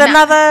 but there's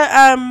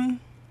another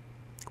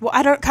well,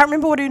 can't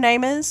remember what her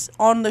name is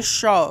on the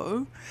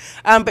show.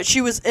 But she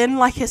was in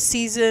like a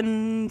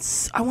season,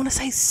 I want to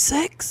say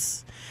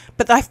 6,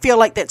 but I feel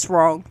like that's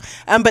wrong.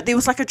 But there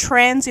was like a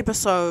trans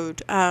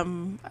episode,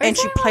 and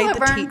she played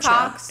the teacher.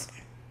 Cox?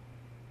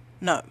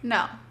 No.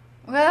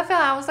 Well, I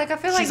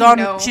feel she's like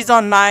on. She's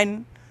on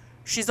 9.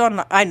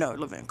 I know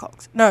Laverne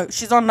Cox. No,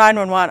 she's on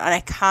 911, and I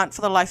can't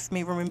for the life of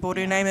me remember what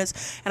her name is,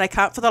 and I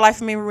can't for the life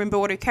of me remember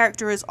what her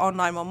character is on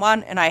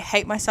 911, and I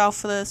hate myself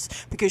for this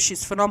because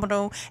she's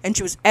phenomenal, and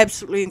she was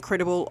absolutely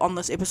incredible on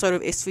this episode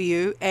of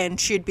SVU,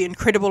 and she'd be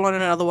incredible on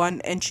another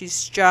one, and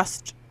she's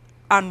just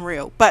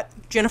unreal. But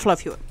Jennifer Love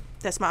Hewitt,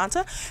 that's my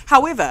answer.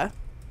 However,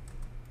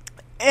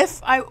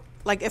 if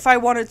I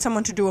wanted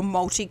someone to do a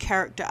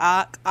multi-character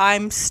arc,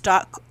 I'm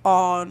stuck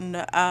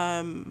on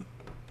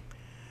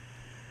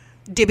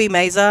Debbie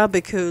Mazar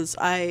because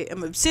I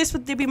am obsessed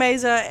with Debbie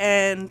Mazar,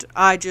 and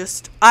I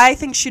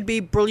think she'd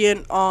be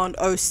brilliant on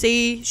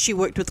OC. She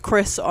worked with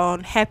Chris on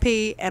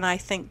Happy, and I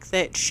think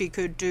that she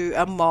could do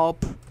a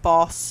mob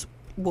boss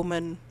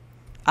woman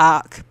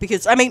arc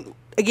because, I mean,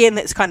 again,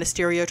 that's kind of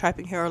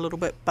stereotyping her a little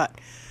bit, but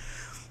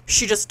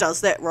she just does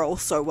that role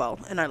so well,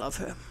 and I love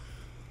her.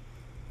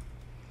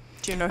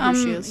 Do you know who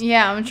she is?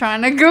 Yeah, I'm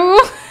trying to Google.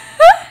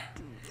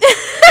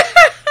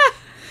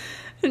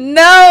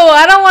 No,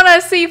 I don't want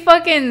to see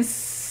fucking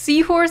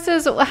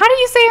seahorses. How do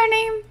you say her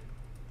name?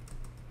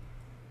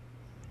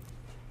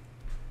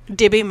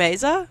 Debbie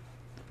Mazar?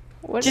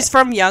 She's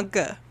from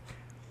Younger.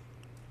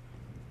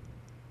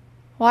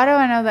 Why do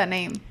I know that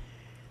name?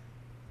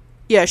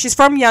 Yeah, she's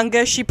from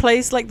Younger. She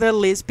plays like the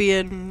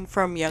lesbian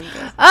from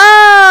Younger.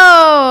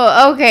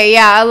 Oh, okay.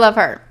 Yeah, I love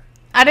her.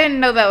 I didn't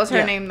know that was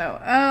her name though.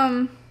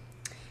 Yeah.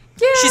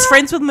 She's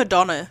friends with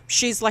Madonna.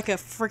 She's like a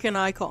freaking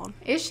icon.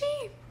 Is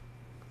she?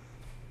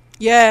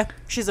 Yeah,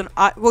 she's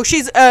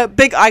she's a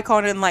big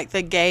icon in like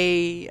the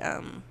gay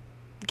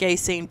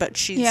scene, but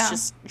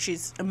she's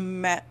she's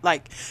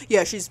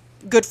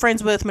good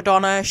friends with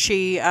Madonna.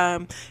 She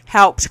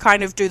helped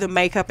kind of do the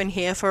makeup and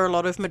hair for a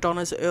lot of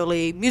Madonna's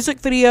early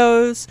music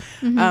videos.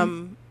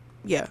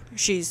 Yeah,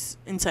 she's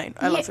insane.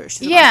 I love her.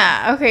 She's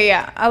okay,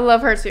 yeah. I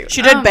love her too.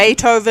 She did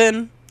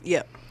Beethoven.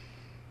 Yeah.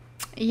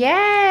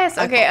 Yes.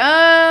 Okay.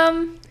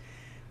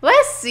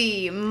 Let's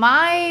see.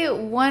 My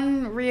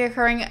one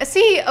reoccurring.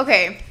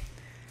 Okay.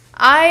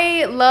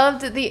 I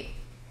loved the.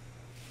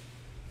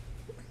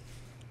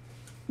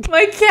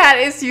 My cat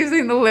is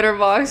using the litter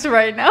box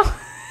right now.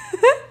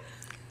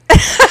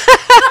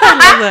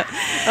 I love it.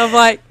 I'm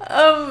like,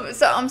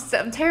 so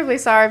I'm terribly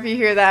sorry if you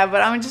hear that,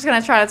 but I'm just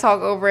gonna try to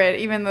talk over it,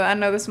 even though I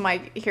know this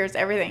mic hears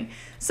everything.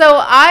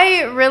 So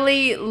I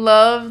really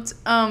loved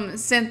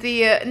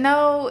Cynthia.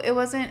 No, it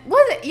wasn't.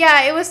 Was it?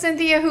 Yeah, it was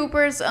Cynthia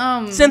Hooper's.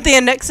 Cynthia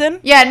Nixon.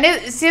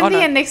 Yeah,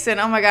 Cynthia Nixon.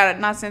 Oh my god,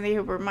 not Cynthia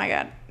Hooper. My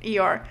god,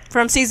 ER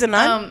from season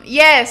 9.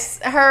 Yes,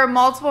 her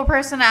multiple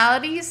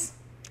personalities.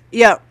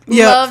 Yeah.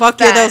 Fuck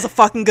yeah, that was a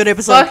fucking good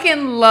episode.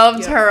 Fucking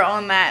loved her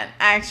on that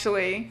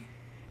actually.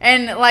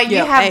 And like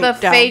you have the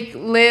fake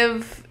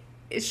live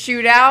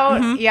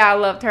shootout. Yeah, I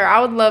loved her.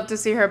 I would love to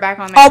see her back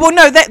on there. Oh well,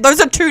 no,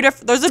 those are two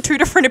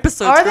different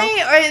episodes. Are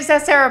they, or is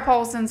that Sarah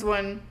Paulson's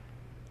one?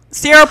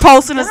 Sarah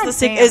Paulson is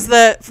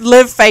the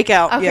live fake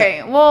out.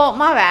 Okay, well,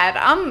 my bad.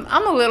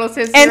 I'm a little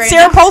tipsy. And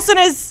Sarah Paulson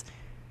is.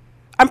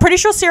 I'm pretty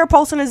sure Sarah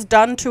Paulson has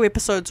done 2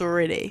 episodes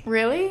already.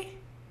 Really?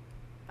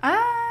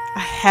 I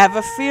have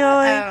a feeling.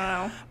 I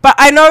don't know. But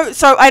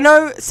I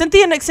know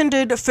Cynthia Nixon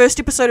did the first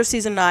episode of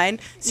season 9.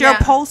 Sarah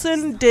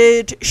Paulson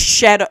did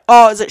Shadow.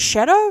 Oh, is it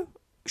Shadow?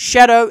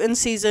 Shadow in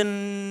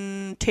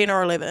season 10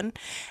 or 11.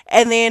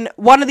 And then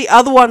one of the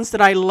other ones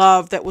that I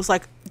love that was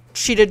like,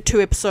 she did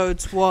 2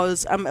 episodes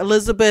was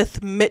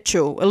Elizabeth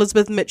Mitchell.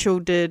 Elizabeth Mitchell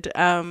did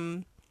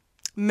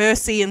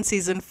Mercy in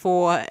season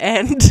 4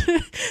 and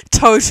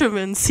Totem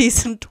in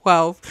season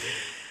 12.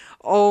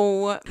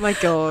 Oh my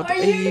god. Are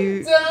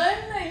you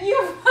done?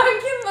 You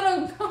fucking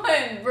little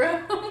cunt, bro.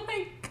 Oh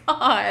my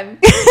god.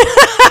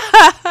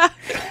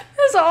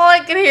 That's all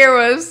I could hear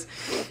was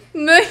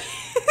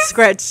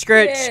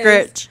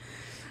scratch.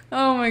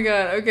 Oh my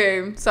god.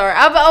 Okay. Sorry.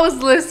 I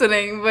was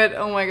listening, but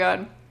oh my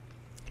god.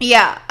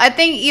 Yeah, I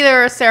think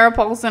either Sarah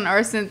Paulson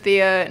or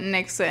Cynthia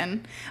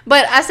Nixon.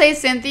 But I say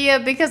Cynthia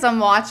because I'm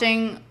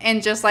watching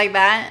and just like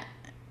that.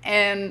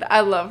 And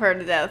I love her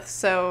to death,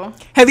 so.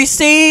 Have you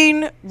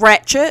seen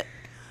Ratchet?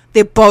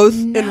 They're both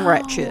in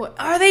Ratchet.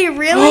 Are they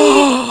really?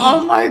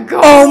 Oh my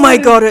god. Oh my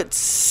god, it's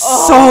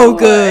so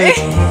good.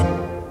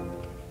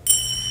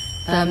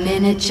 The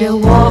minute you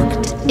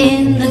walked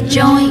in the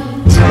joint.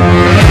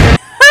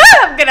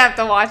 I'm gonna have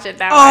to watch it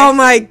now.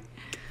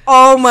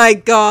 Oh my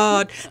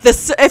god.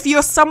 If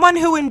you're someone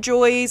who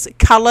enjoys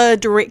color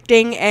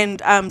directing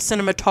and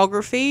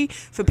cinematography,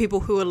 for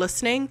people who are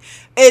listening,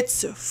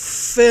 it's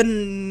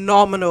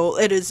phenomenal.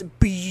 It is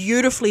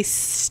beautifully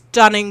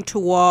stunning to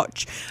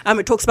watch.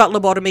 It talks about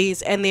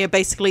lobotomies, and they're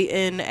basically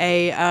in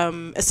a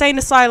insane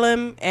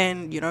asylum,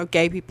 and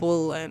gay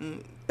people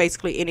and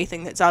basically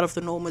anything that's out of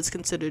the norm is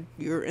considered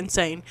you're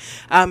insane.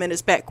 And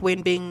it's back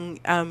when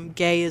being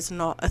gay is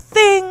not a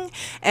thing,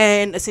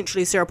 and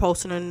essentially Sarah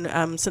Paulson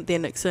and Cynthia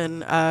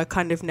Nixon are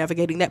kind of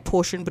navigating that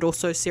portion, but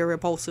also Sarah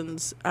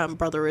Paulson's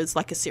brother is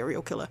like a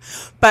serial killer.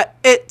 But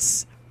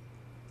it's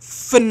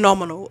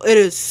phenomenal. It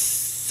is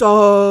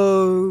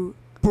so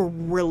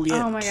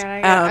brilliant. Oh my god,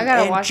 I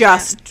gotta watch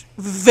just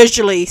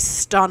visually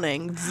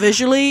stunning.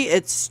 Visually,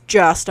 it's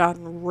just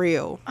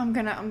unreal. I'm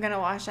gonna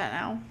watch that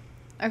now.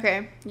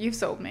 Okay, you've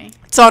sold me.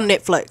 It's on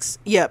Netflix.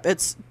 Yep,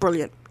 it's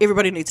brilliant.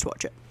 Everybody needs to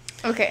watch it.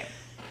 Okay.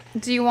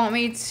 Do you want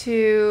me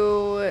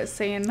to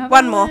say another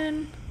one? More.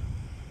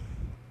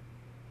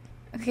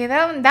 Okay,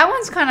 that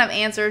one's kind of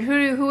answered.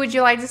 Who would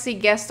you like to see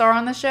guest star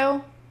on the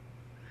show?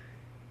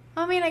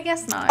 I mean, I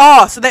guess not.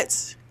 Oh, so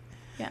that's...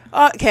 Yeah.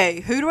 Okay,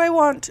 who do I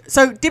want?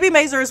 So Debbie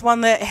Mazur is one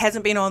that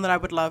hasn't been on that I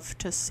would love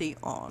to see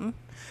on.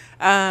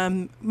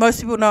 Most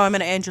people know I'm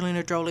an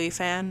Angelina Jolie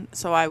fan,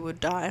 so I would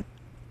die.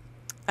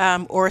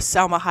 Or a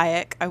Salma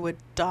Hayek, I would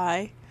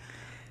die.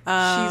 She's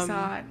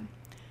hot.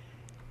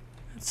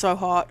 So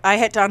hot. I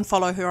had to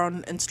unfollow her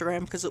on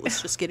Instagram because it was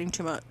just getting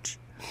too much.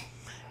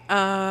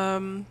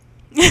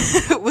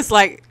 It was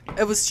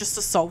just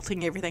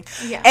assaulting everything.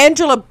 Yeah.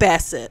 Angela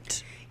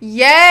Bassett.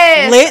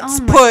 Yes. Let's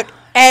put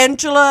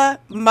Angela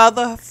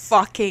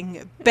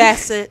motherfucking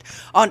Bassett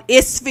on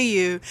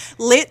SVU.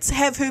 Let's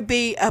have her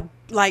be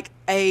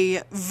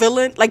a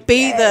villain,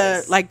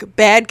 the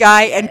bad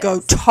guy and go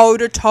toe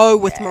to toe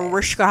with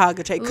Mariska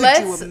Hargitay.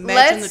 Could you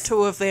imagine the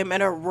two of them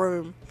in a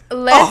room?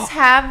 let's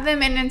have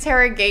them in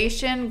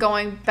interrogation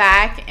going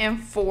back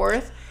and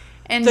forth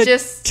and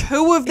just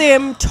two of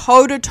them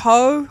toe to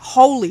toe.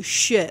 Holy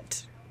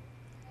shit.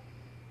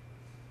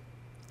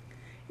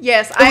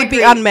 Yes, it would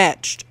be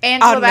unmatched.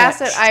 Angela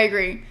Bassett, I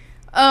agree.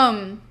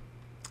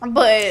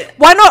 But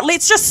why not?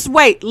 Let's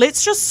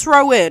just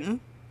throw in.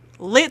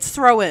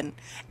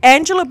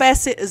 Angela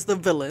Bassett is the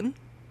villain.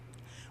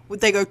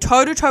 They go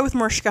toe to toe with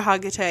Mariska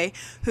Hargitay,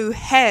 who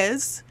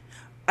has,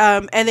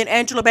 and then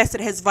Angela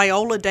Bassett has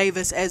Viola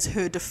Davis as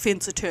her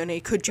defense attorney.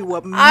 Could you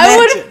imagine? I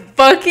would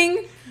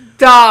fucking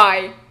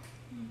die.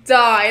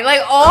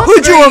 Like all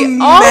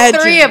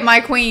three of my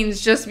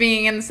queens just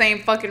being in the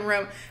same fucking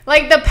room.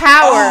 Like the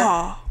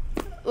power.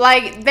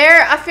 Like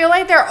I feel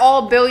like they're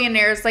all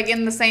billionaires, like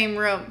in the same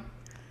room.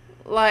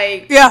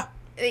 Like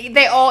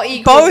they all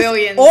equal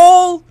billions.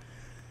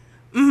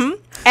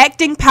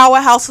 Acting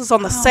powerhouses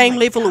on the same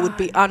level. God. It would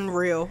be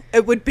unreal.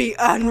 It would be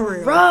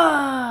unreal.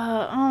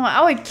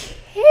 I would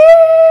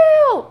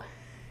kill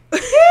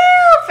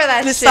for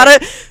that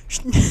shit.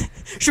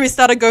 Should we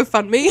start a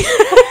GoFundMe?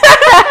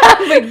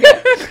 Oh my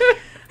God.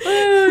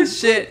 Oh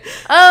shit.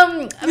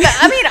 I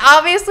mean,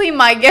 obviously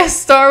my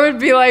guest star would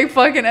be like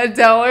fucking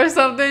Adele or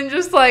something,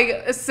 just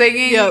like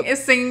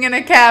singing in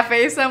a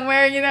cafe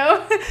somewhere, you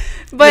know.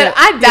 But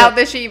I doubt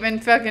that she even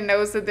fucking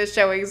knows that this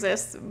show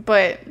exists.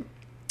 But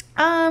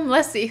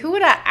let's see, who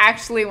would I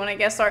actually want to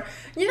guest star?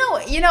 You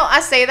know,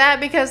 I say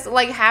that because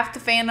like half the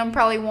fandom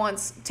probably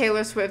wants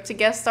Taylor Swift to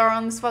guest star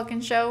on this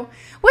fucking show.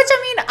 Which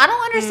I mean, I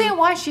don't understand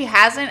why she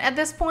hasn't at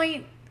this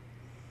point.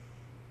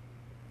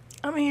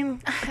 I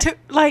mean,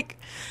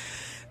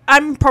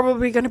 I'm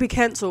probably going to be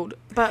cancelled,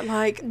 but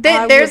like,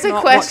 there's a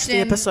question. Watch the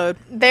episode.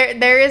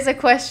 There is a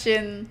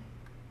question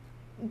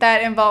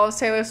that involves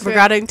Taylor Swift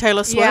regarding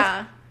Taylor Swift.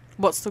 Yeah.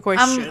 What's the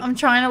question? I'm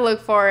trying to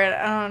look for it.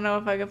 I don't know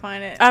if I can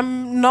find it.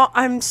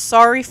 I'm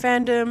sorry,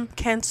 fandom.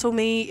 Cancel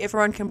me.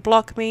 Everyone can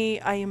block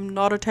me. I am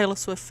not a Taylor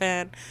Swift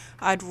fan.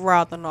 I'd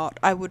rather not.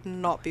 I would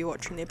not be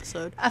watching the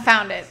episode. I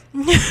found it.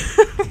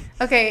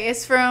 Okay,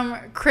 it's from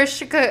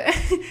Krishka.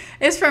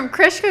 It's from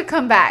Krishka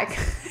Come Back.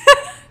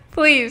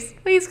 Please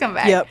come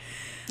back.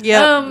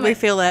 Yep, we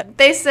feel that.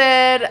 They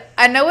said,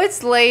 I know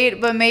it's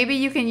late, but maybe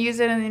you can use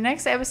it in the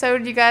next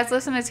episode. You guys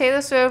listen to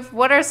Taylor Swift.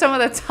 What are some of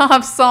the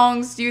top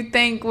songs you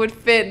think would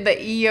fit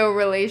the EO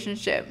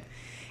relationship?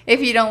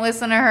 If you don't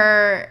listen to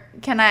her,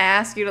 can I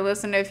ask you to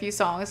listen to a few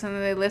songs? And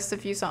then they list a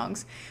few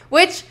songs.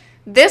 Which,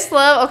 This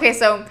Love, okay,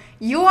 so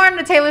you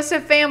aren't a Taylor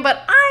Swift fan,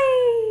 but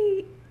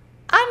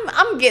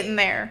I'm getting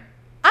there.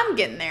 I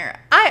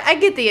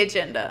get the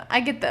agenda. I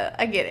get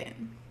it.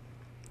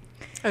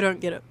 I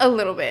don't get it. A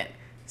little bit.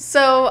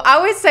 So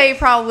I would say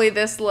probably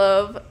This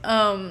Love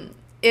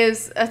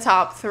is a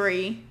top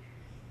 3.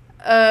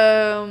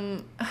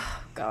 Oh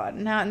God,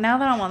 now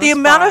that I'm on the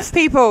amount of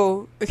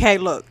people. Okay,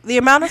 look, the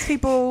amount of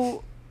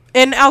people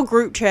in our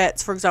group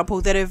chats, for example,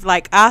 that have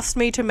like asked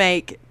me to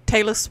make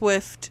Taylor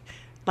Swift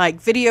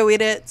like video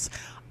edits.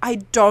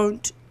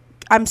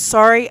 I'm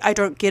sorry, I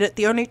don't get it.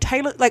 The only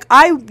Taylor, like,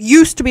 I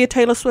used to be a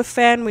Taylor Swift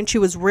fan when she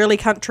was really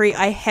country.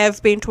 I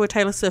have been to a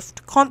Taylor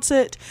Swift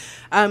concert,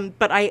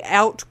 but I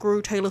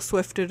outgrew Taylor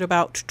Swift at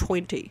about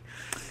 20.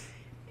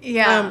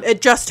 Yeah.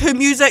 Her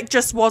music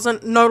just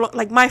wasn't,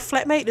 like, my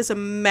flatmate is a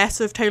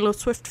massive Taylor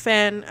Swift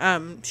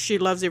fan. She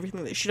loves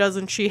everything that she does,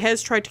 and she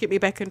has tried to get me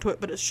back into it,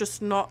 but it's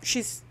just not,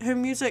 her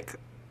music,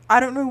 I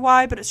don't know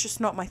why, but it's just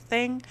not my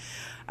thing.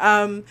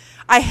 I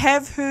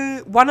have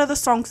heard, one of the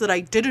songs that I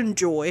did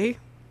enjoy,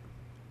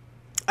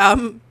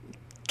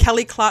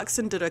 Kelly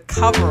Clarkson did a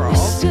cover of.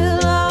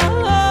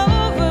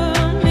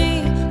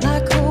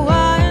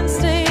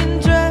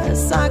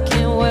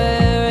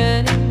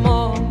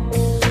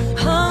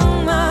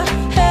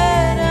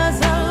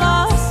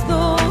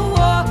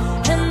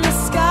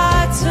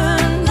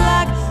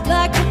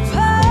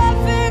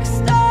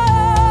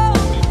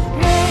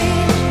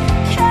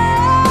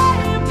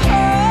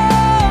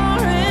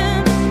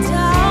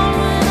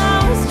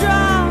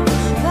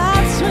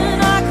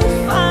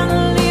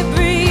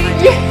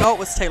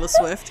 Was Taylor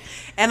Swift,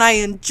 and I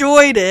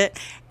enjoyed it.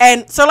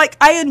 And so like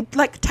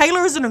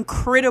Taylor is an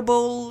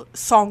incredible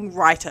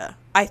songwriter.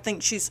 I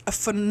think she's a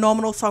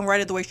phenomenal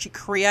songwriter. The way she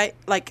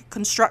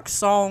constructs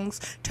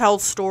songs,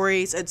 tells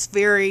stories. It's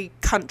very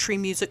country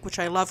music, which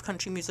I love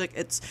country music.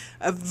 It's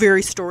a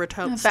very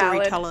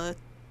storyteller.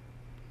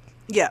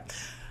 Yeah.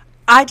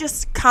 I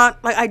just can't,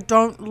 I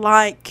don't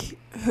like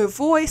her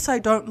voice. I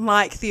don't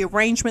like the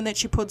arrangement that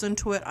she puts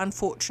into it.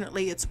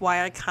 Unfortunately, it's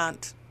why I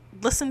can't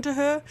listen to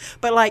her.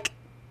 But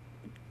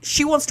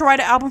she wants to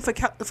write an album for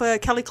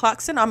Kelly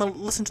Clarkson, I'm going to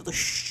listen to the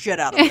shit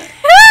out of it.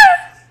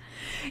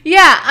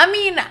 Yeah, I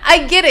mean,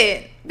 I get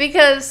it.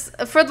 Because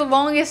for the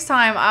longest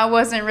time, I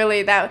wasn't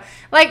really that...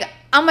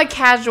 I'm a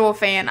casual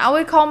fan. I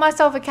would call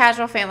myself a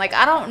casual fan.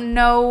 I don't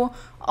know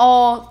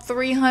all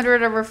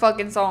 300 of her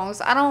fucking songs.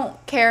 I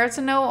don't care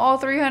to know all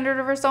 300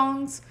 of her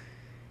songs.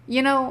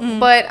 You know? Mm.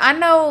 But I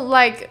know,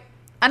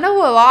 I know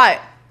a lot.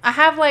 I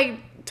have,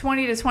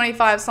 20 to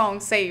 25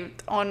 songs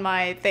saved on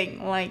my thing.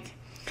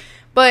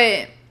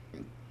 But...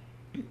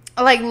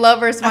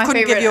 Lover's my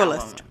favorite give you a album.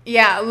 list.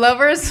 Yeah,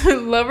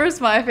 Lover's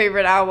my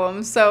favorite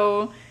album.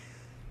 So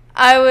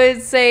I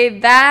would say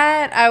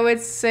that. I would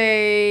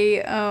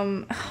say,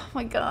 oh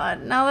my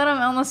god, now that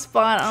I'm on the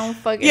spot, I don't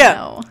fucking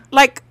know.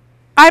 Like,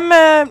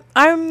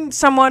 I'm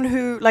someone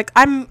who, like,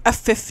 I'm a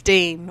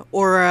 15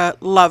 or a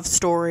Love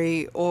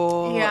Story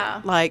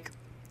or like,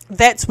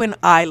 that's when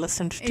I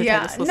listened to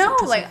Taylor Swift. No,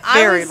 which was like, a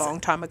very long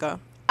time ago.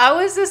 I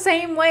was the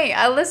same way.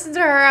 I listened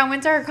to her. I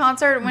went to her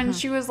concert when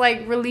she was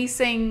like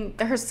releasing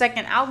her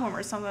second album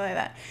or something like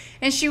that.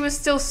 And she was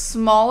still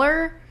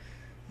smaller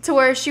to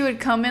where she would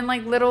come in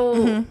like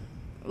little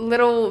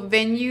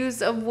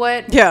venues of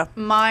what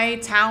my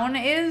town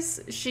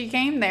is. She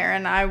came there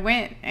and I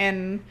went,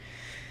 and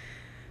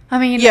I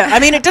mean,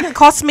 it didn't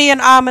cost me an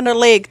arm and a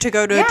leg to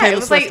go to Taylor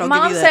Swift. Like,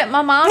 Mom said,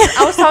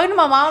 I was talking to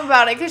my mom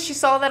about it because she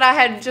saw that I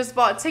had just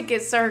bought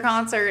tickets to her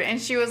concert,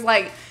 and she was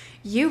like,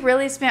 you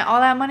really spent all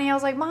that money? I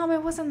was like, Mom,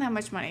 it wasn't that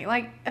much money.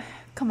 Like,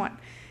 come on.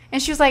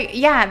 And she was like,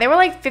 yeah, they were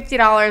like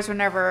 $50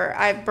 whenever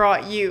I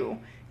brought you.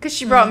 Because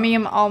she brought me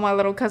and all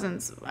my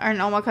cousins.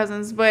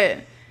 But,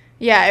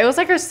 yeah, it was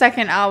like her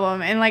second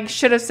album. And, like,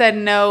 Should Have Said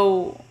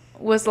No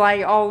was,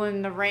 like, All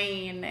in the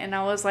Rain. And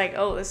I was like,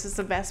 oh, this is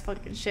the best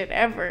fucking shit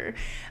ever.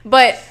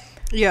 But,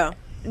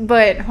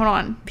 hold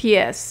on.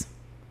 P.S.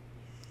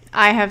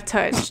 I have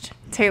touched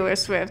Taylor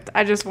Swift.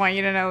 I just want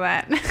you to know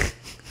that.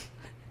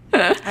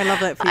 I love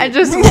that for you. I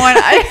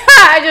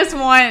just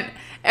want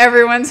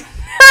everyone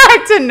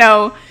to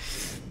know.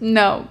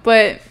 No,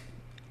 but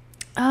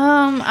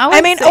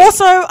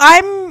also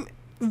I'm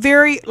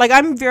very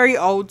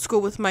old school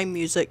with my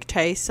music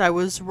tastes. I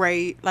was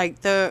like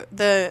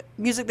the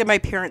music that my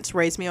parents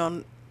raised me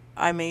on.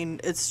 I mean,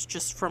 it's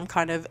just from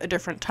kind of a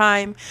different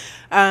time.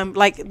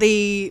 Like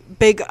the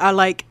big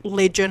like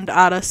legend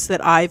artists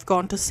that I've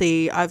gone to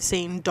see, I've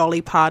seen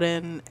Dolly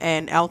Parton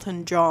and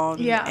Elton John,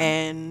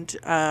 and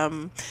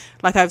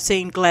like I've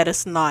seen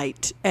Gladys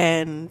Knight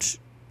and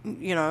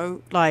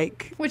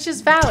like, which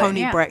is valid,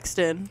 Tony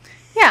Braxton.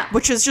 Yeah,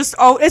 which is just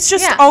old. It's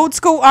just old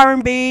school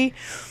R&B.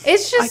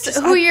 It's just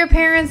who your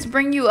parents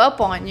bring you up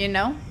on,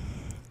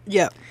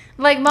 Yeah.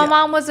 Like, my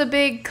mom was a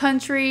big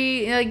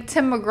country, like,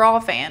 Tim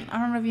McGraw fan. I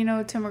don't know if you know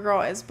who Tim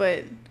McGraw is,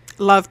 but...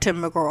 Love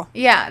Tim McGraw.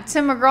 Yeah,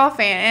 Tim McGraw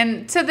fan.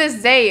 And to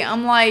this day,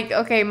 I'm like,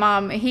 okay,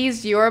 Mom,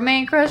 he's your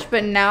man crush,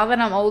 but now that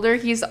I'm older,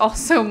 he's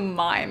also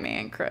my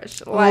man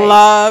crush. Like,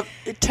 love...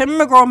 Tim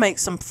McGraw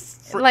makes some...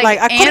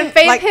 and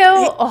Faith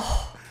Hill?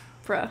 Oh,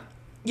 bruh.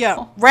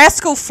 Yeah,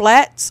 Rascal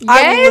Flatts. Yes?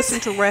 I will listen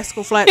to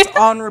Rascal Flatts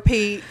on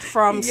repeat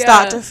from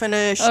start to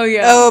finish. Oh,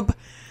 yeah.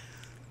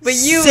 But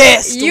you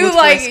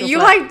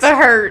like the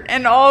hurt,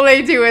 and all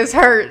they do is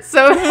hurt.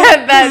 So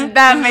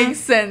that makes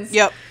sense.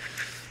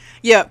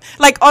 Yep.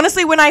 Like,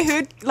 honestly, when I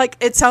heard, like,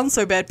 it sounds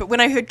so bad, but when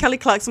I heard Kelly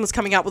Clarkson was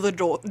coming out with a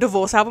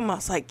divorce album, I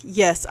was like,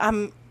 yes,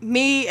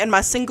 me and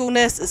my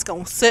singleness is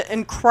going to sit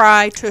and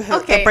cry to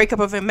the breakup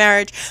of her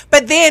marriage.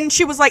 But then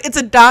she was like, it's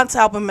a dance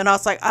album, and I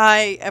was like,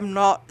 I am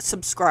not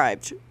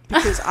subscribed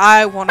because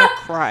I want to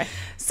cry.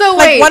 So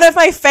wait, one of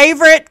my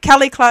favorite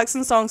Kelly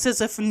Clarkson songs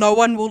is If No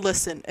One Will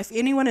Listen. If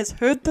anyone has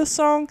heard this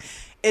song,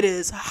 it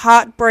is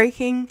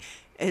heartbreaking,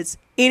 it's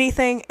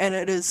anything, and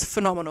it is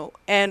phenomenal.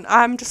 And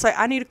I'm just like,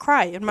 I need to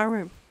cry in my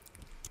room.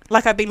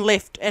 Like I've been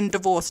left and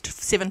divorced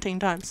 17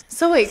 times.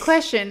 So wait,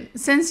 question.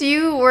 Since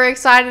you were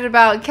excited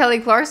about Kelly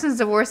Clarkson's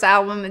divorce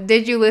album,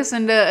 did you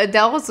listen to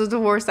Adele's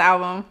divorce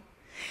album?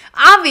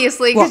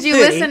 Obviously, because you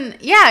listen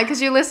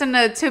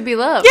to Be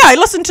Loved. Yeah, I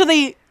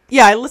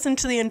listened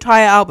to the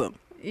entire album.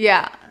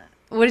 Yeah.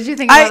 What did you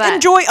think about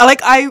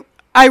that?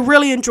 I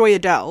really enjoy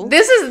Adele.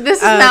 This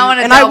is now an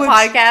Adele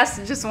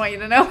podcast. Just want you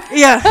to know.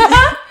 Yeah.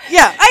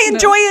 Yeah, I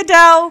enjoy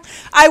Adele.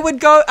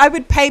 I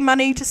would pay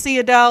money to see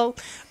Adele,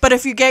 but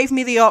if you gave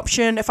me the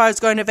option, if I was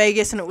going to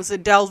Vegas and it was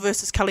Adele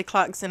versus Kelly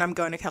Clarkson, I'm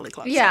going to Kelly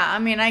Clarkson. Yeah, I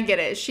mean, I get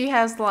it. She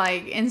has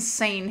like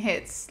insane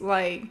hits,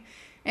 like,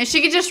 and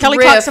she can just Kelly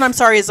Clarkson, I'm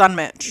sorry, is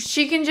unmatched.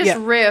 She can just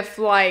riff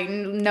like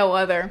no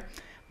other.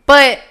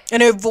 But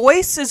and her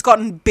voice has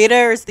gotten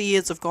better as the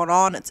years have gone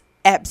on. It's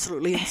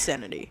absolutely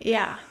insanity.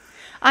 Yeah.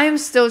 I am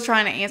still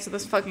trying to answer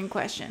this fucking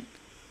question.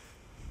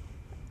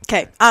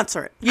 Okay,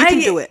 answer it. You can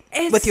do it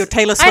with your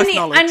Taylor Swift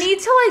knowledge. I need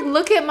to like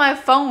look at my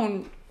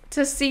phone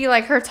to see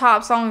like her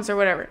top songs or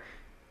whatever.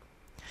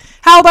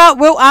 How about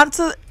we'll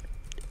answer...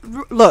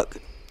 Look,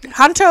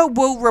 Hunter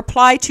will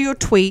reply to your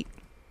tweet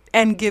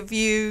and give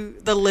you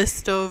the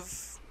list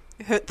of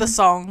the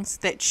songs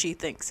that she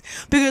thinks.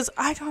 Because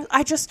I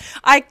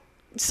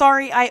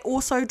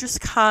also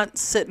just can't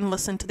sit and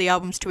listen to the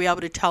albums to be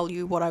able to tell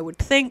you what I would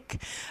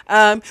think.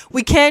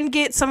 We can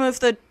get some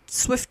of the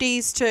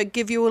Swifties to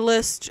give you a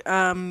list.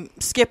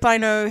 Skip, I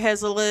know,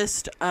 has a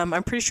list.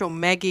 I'm pretty sure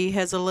Maggie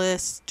has a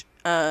list.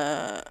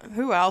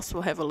 Who else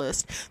will have a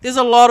list? There's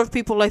a lot of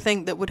people, I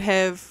think, that would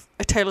have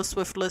a Taylor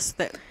Swift list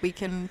that we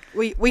can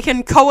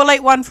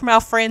collate one from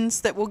our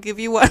friends that will give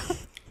you one.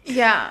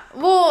 Yeah.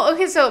 Well,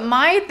 okay, so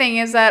my thing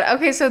is that,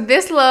 okay, so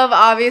This Love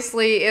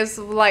obviously is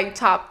like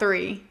top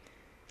 3.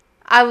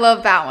 I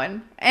love that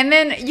one. And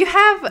then you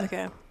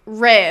have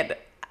Red.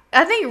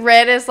 I think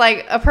Red is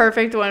like a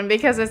perfect one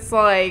because it's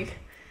like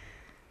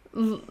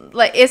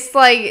like it's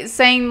like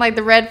saying like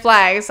the red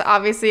flags,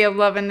 obviously, of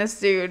loving this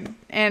dude.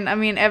 And I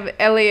mean,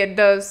 Elliot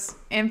does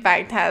in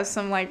fact have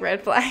some like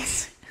red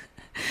flags.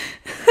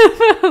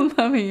 I'm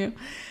loving you.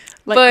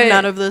 Like, but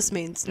none of this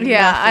means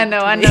yeah, I know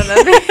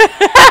nothing.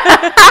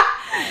 that.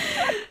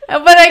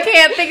 But I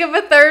can't think of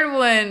a third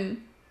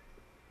one.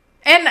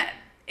 And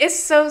it's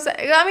so sad.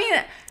 I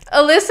mean,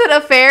 illicit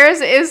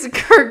affairs is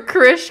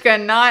Krishka,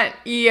 not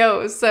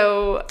EO.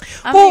 So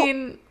I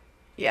mean,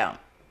 yeah.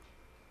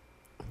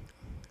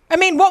 I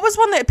mean, what was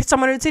one that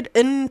someone had said?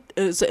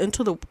 Is it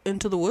into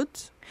the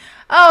woods?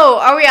 Oh,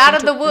 are we out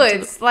of the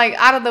woods? Like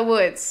out of the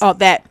woods. Oh,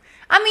 that.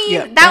 I mean,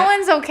 Yeah, that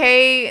one's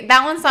okay.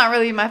 That one's not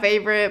really my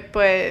favorite,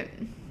 but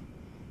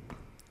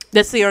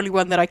that's the only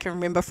one that I can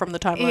remember from the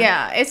timeline.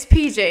 yeah, it's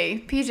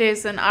PJ.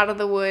 PJ's an out of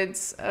the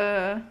woods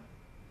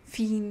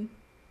fiend.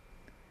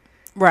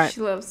 Right.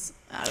 She loves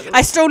out of the I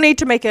woods. still need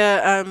to make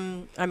a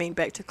I mean,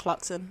 back to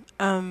Clarkson.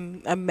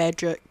 A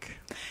magic.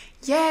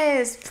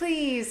 Yes,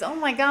 please. Oh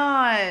my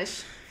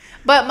gosh.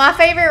 But my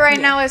favorite right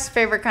now is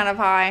Favorite Kind of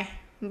High.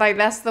 Like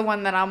that's the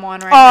one that I'm on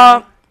right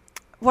now.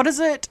 What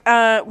is it?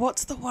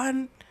 What's the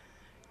one?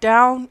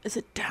 Down? Is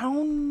it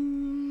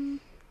Down?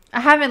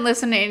 I haven't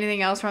listened to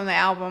anything else from the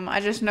album.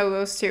 I just know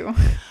those two.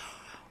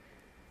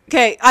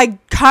 Okay, I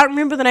can't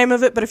remember the name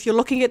of it, but if you're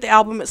looking at the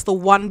album, it's the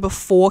one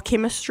before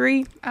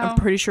Chemistry. I'm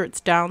pretty sure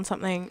it's Down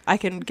something. I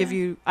can give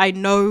you. I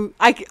know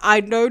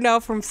now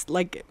from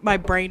like my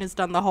brain has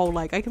done the whole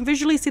like I can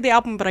visually see the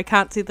album, but I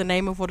can't see the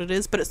name of what it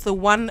is. But it's the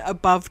one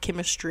above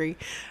Chemistry,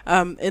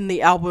 in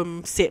the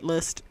album set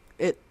list.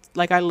 It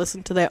like I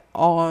listened to that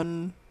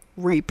on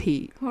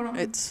repeat. Hold on.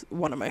 It's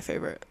one of my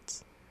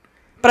favorites.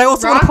 But I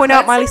also want to point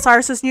out Miley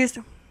Cyrus's news.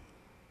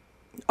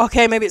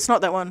 Okay, maybe it's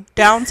not that one.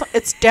 Down.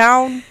 It's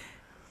Down.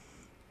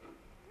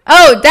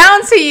 Oh,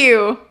 Down to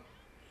You.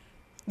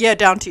 Yeah,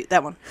 Down to You.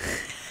 That one.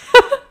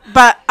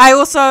 But I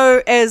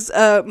also, as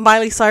a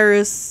Miley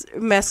Cyrus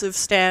massive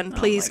stan,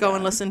 please go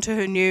and listen to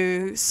her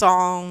new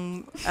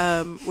song,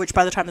 which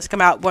by the time this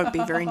come out won't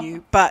be very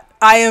new. But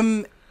I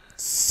am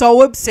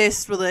so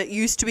obsessed with it.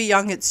 Used to be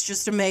young. It's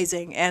just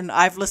amazing, and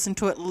I've listened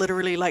to it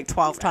literally like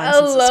 12 times.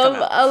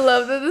 I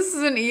love that this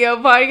is an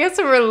EO podcast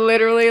and we're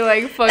literally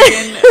like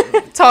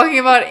fucking talking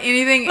about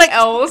anything like,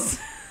 else.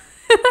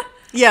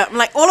 Yeah,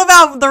 like all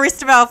of the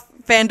rest of our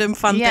fandom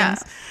fun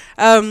things.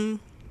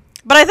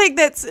 But I think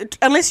that's,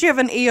 unless you have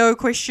an EO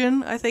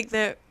question, I think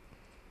that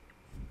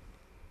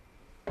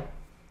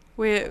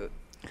we're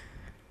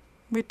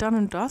done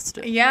and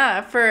dusted.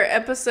 Yeah, for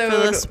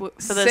episode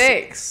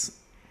 6.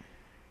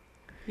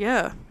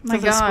 Yeah. My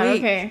for this God,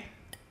 week. okay.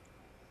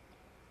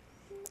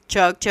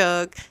 Chug,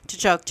 chug,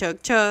 chug,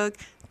 chug, chug,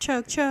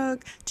 chug,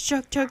 chug,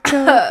 chug, chug,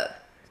 chug.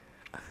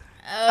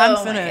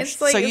 I'm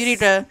finished. Like so you need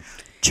to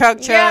chug,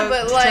 chug, yeah,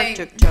 but like,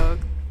 chug, chug, chug.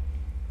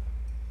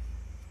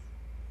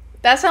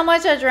 That's how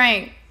much I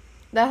drank.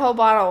 That whole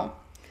bottle.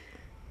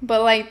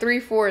 But like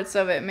 3/4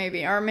 of it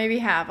maybe. Or maybe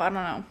half. I don't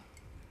know.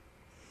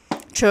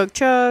 Chug,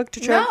 chug,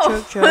 chug,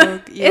 chug,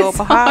 chug. You're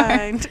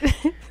behind.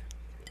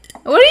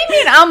 What do you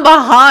mean I'm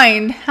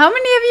behind? How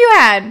many have you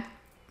had?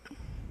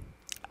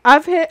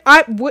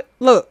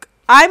 Look,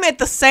 I'm at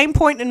the same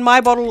point in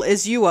my bottle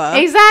as you are.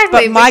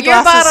 Exactly. But my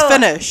glass is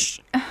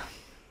finished.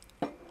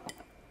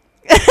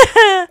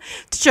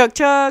 Chug,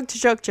 chug,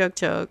 chug, chug,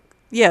 chug.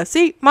 Yeah,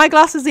 see? My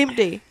glass is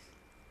empty.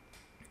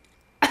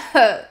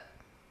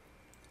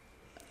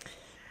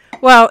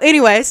 Well,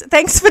 anyways,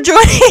 thanks for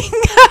joining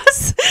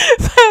us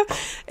for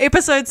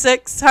episode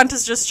 6.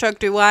 Hunter's just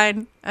chugged her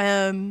wine.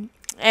 And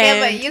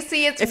yeah, but you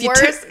see, it's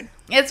worse.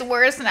 It's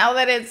worse now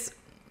that it's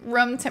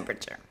room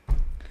temperature.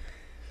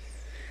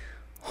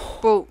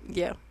 Well,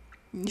 yeah.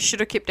 You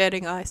should have kept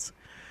adding ice.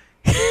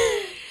 Do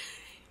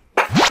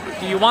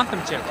you want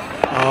them to?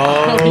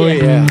 Oh,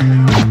 yeah.